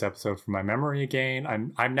erase this episode from my memory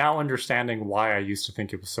again. I'm now understanding why I used to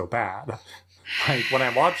think it was so bad. Like, when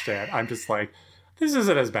I watched it, I'm just like, this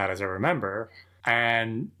isn't as bad as I remember.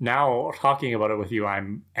 And now talking about it with you,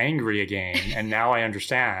 I'm angry again. And now I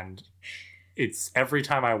understand. It's every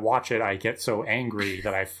time I watch it, I get so angry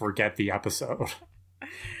that I forget the episode.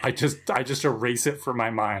 I just erase it from my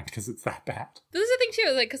mind because it's that bad. This is the thing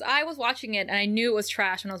too, like, because I was watching it and I knew it was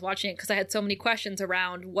trash when I was watching it because I had so many questions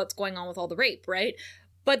around what's going on with all the rape, right?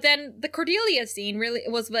 But then the Cordelia scene really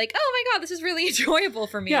was like, oh my God, this is really enjoyable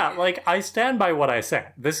for me. Yeah, like, I stand by what I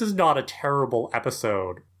said. This is not a terrible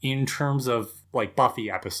episode in terms of, like,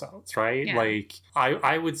 Buffy episodes, right? Yeah. Like,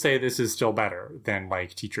 I would say this is still better than,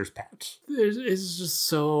 like, Teacher's Pet. It's just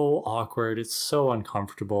so awkward. It's so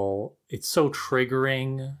uncomfortable. It's so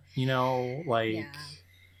triggering, you know? Like...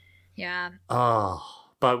 Yeah.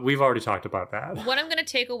 But we've already talked about that. What I'm going to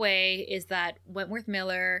take away is that Wentworth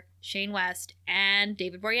Miller, Shane West, and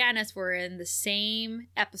David Boreanaz were in the same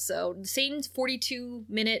episode, the same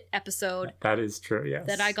 42-minute episode. That is true, yes.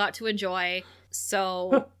 That I got to enjoy.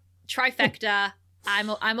 So, trifecta.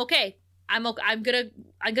 I'm okay. I'm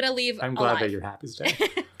gonna leave. I'm glad alive. that you're happy, Steph.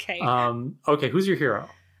 Okay. Okay, who's your hero?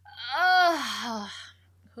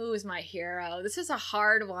 Who is my hero? This is a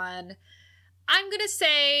hard one. I'm gonna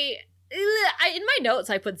say, in my notes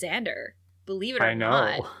I put Xander. Believe it or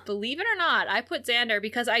not. Believe it or not, I put Xander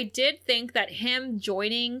because I did think that him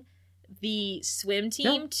joining the swim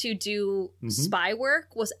team to do spy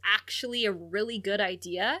work was actually a really good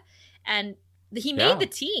idea, and he made the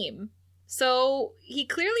team. So he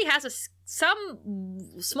clearly has some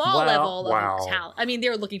small level of talent. I mean, they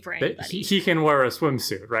were looking for anybody. He can wear a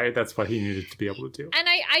swimsuit, right? That's what he needed to be able to do. And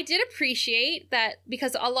I did appreciate that,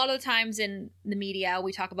 because a lot of the times in the media,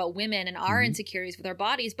 we talk about women and our insecurities with our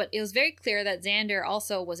bodies, but it was very clear that Xander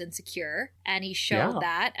also was insecure, and he showed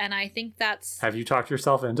that. And I think that's... Have you talked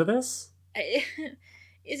yourself into this?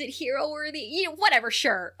 Is it hero worthy? You know, whatever,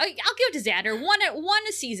 sure. I'll give it to Xander. One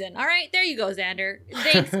a season. All right, there you go, Xander.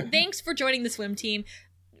 Thanks for joining the swim team.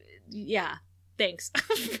 Yeah, thanks.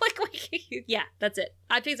 Yeah, that's it.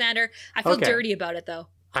 I pick Xander. I feel dirty about it, though.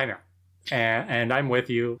 I know. And I'm with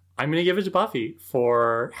you. I'm going to give it to Buffy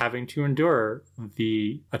for having to endure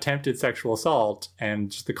the attempted sexual assault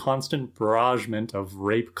and just the constant barragement of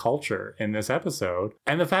rape culture in this episode.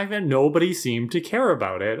 And the fact that nobody seemed to care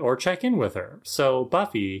about it or check in with her. So,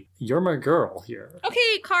 Buffy, you're my girl here.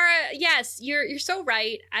 Okay, Cara, yes, you're so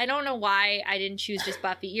right. I don't know why I didn't choose just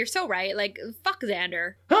Buffy. You're so right. Like, fuck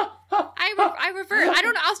Xander. I revert. I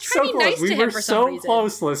don't know. I was trying to be nice to him for some reason. We were so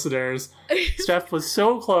close, listeners. Steph was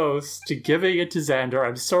so close to giving it to Xander.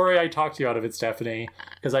 I'm sorry I talked you out of it, Stephanie,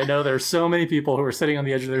 because I know there's so many people who are sitting on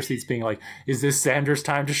the edge of their seats being like, is this Xander's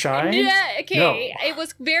time to shine? Yeah, okay. No. It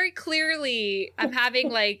was very clearly, I'm having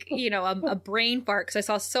like, you know, a brain fart because I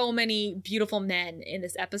saw so many beautiful men in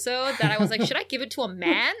this episode that I was like, should I give it to a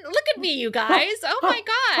man? Look at me, you guys. Oh my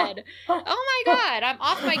God. Oh my God. I'm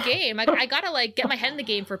off my game. I gotta like get my head in the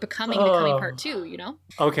game for becoming part 2, you know?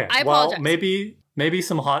 Okay. I apologize. Well, maybe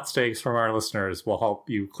some hot takes from our listeners will help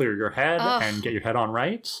you clear your head and get your head on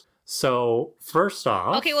right. So first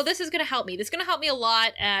off... Okay, well, this is going to help me. This is going to help me a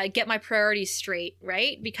lot get my priorities straight,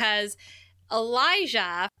 right? Because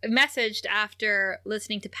Elijah messaged after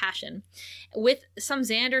listening to Passion with some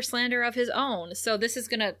Xander slander of his own. So this is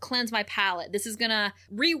going to cleanse my palate. This is going to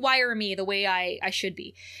rewire me the way I should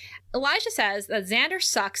be. Elijah says that Xander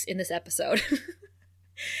sucks in this episode.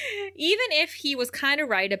 Even if he was kind of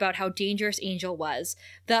right about how dangerous Angel was,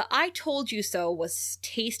 the I told you so was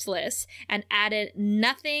tasteless and added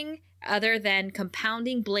nothing other than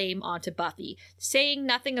compounding blame onto Buffy, saying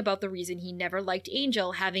nothing about the reason he never liked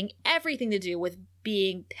Angel having everything to do with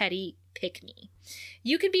being petty pick-me.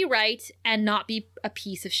 You can be right and not be a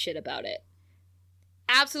piece of shit about it.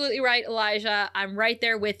 Absolutely right, Elijah. I'm right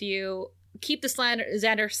there with you. Keep the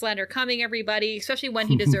Xander slander coming, everybody, especially when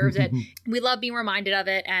he deserves it. We love being reminded of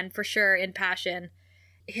it, and for sure in Passion,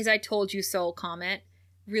 his I told you so comment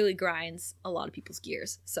really grinds a lot of people's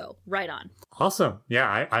gears. So right on. Awesome.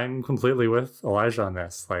 Yeah, I'm completely with Elijah on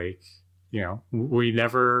this. Like, you know, we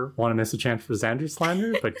never want to miss a chance for Xander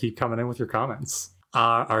slander, but keep coming in with your comments.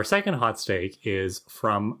 Our second hot take is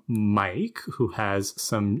from Mike, who has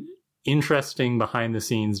some interesting behind the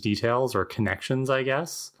scenes details or connections, I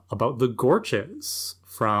guess, about the Gorches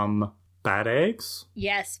from Bad Eggs.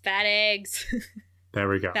 Yes, Bad Eggs. There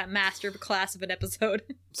we go. That master class of an episode.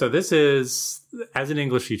 So this is, as an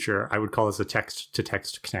English teacher, I would call this a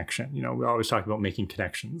text-to-text connection. You know, we always talk about making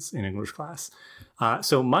connections in English class.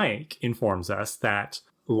 So Mike informs us that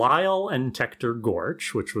Lyle and Tector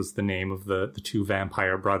Gorch, which was the name of the two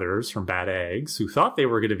vampire brothers from Bad Eggs, who thought they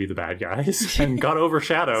were going to be the bad guys and got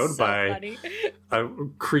overshadowed by a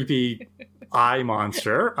creepy eye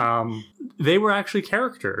monster. They were actually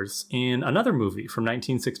characters in another movie from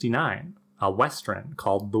 1969. A Western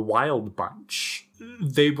called The Wild Bunch.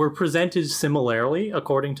 They were presented similarly,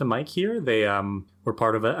 according to Mike here. They were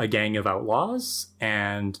part of a gang of outlaws,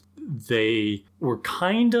 and they were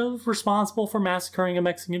kind of responsible for massacring a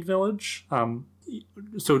Mexican village.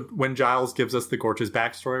 So when Giles gives us the Gorch's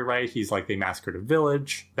backstory, right, he's like, they massacred a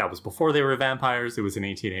village. That was before they were vampires. It was in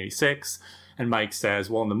 1886. And Mike says,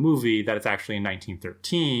 well, in the movie, that it's actually in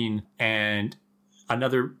 1913. And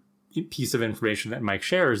another piece of information that Mike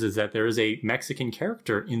shares is that there is a Mexican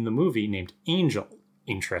character in the movie named Angel.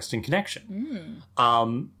 Interesting connection.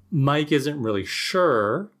 Mike isn't really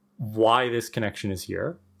sure why this connection is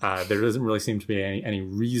here. There doesn't really seem to be any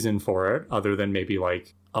reason for it other than maybe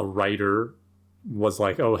like a writer was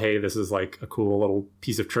like, oh, hey, this is like a cool little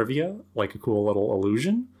piece of trivia, like a cool little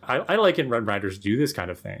illusion. I like it when writers do this kind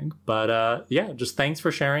of thing. But yeah, just thanks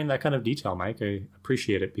for sharing that kind of detail, Mike. I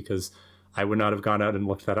appreciate it because I would not have gone out and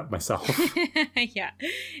looked that up myself. Yeah.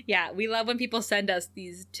 We love when people send us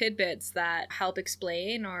these tidbits that help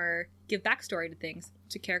explain or give backstory to things,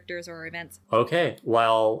 to characters or events. Okay.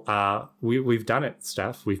 Well, we've done it,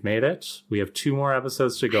 Steph. We've made it. We have 2 more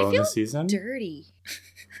episodes to go in the season. Dirty.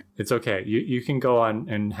 It's okay. You can go on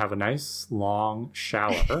and have a nice long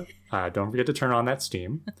shower. Don't forget to turn on that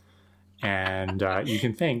steam. And you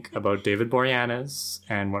can think about David Boreanaz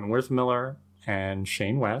and Wentworth Miller and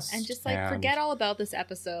Shane West. And just forget all about this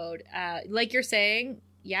episode. Like you're saying,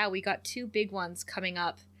 yeah, we got 2 big ones coming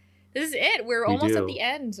up. This is it. We're almost at the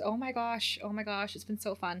end. Oh my gosh. It's been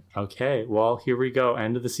so fun. Okay. Well, here we go.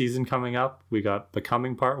 End of the season coming up. We got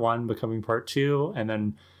Becoming Part 1, Becoming Part 2, and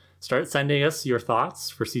then start sending us your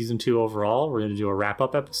thoughts for season 2 overall. We're going to do a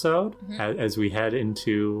wrap-up episode as we head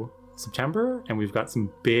into September, and we've got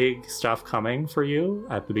some big stuff coming for you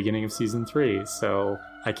at the beginning of season 3. So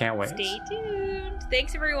I can't wait. Stay tuned.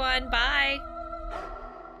 Thanks, everyone. Bye.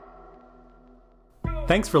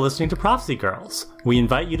 Thanks for listening to Prophecy Girls. We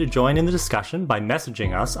invite you to join in the discussion by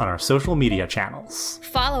messaging us on our social media channels.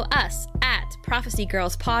 Follow us at Prophecy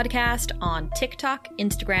Girls Podcast on TikTok,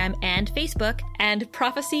 Instagram, and Facebook, and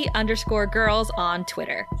Prophecy_Girls on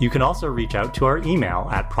Twitter. You can also reach out to our email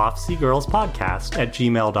at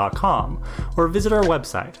prophecygirlspodcast@gmail.com or visit our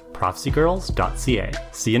website, prophecygirls.ca.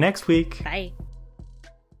 See you next week. Bye.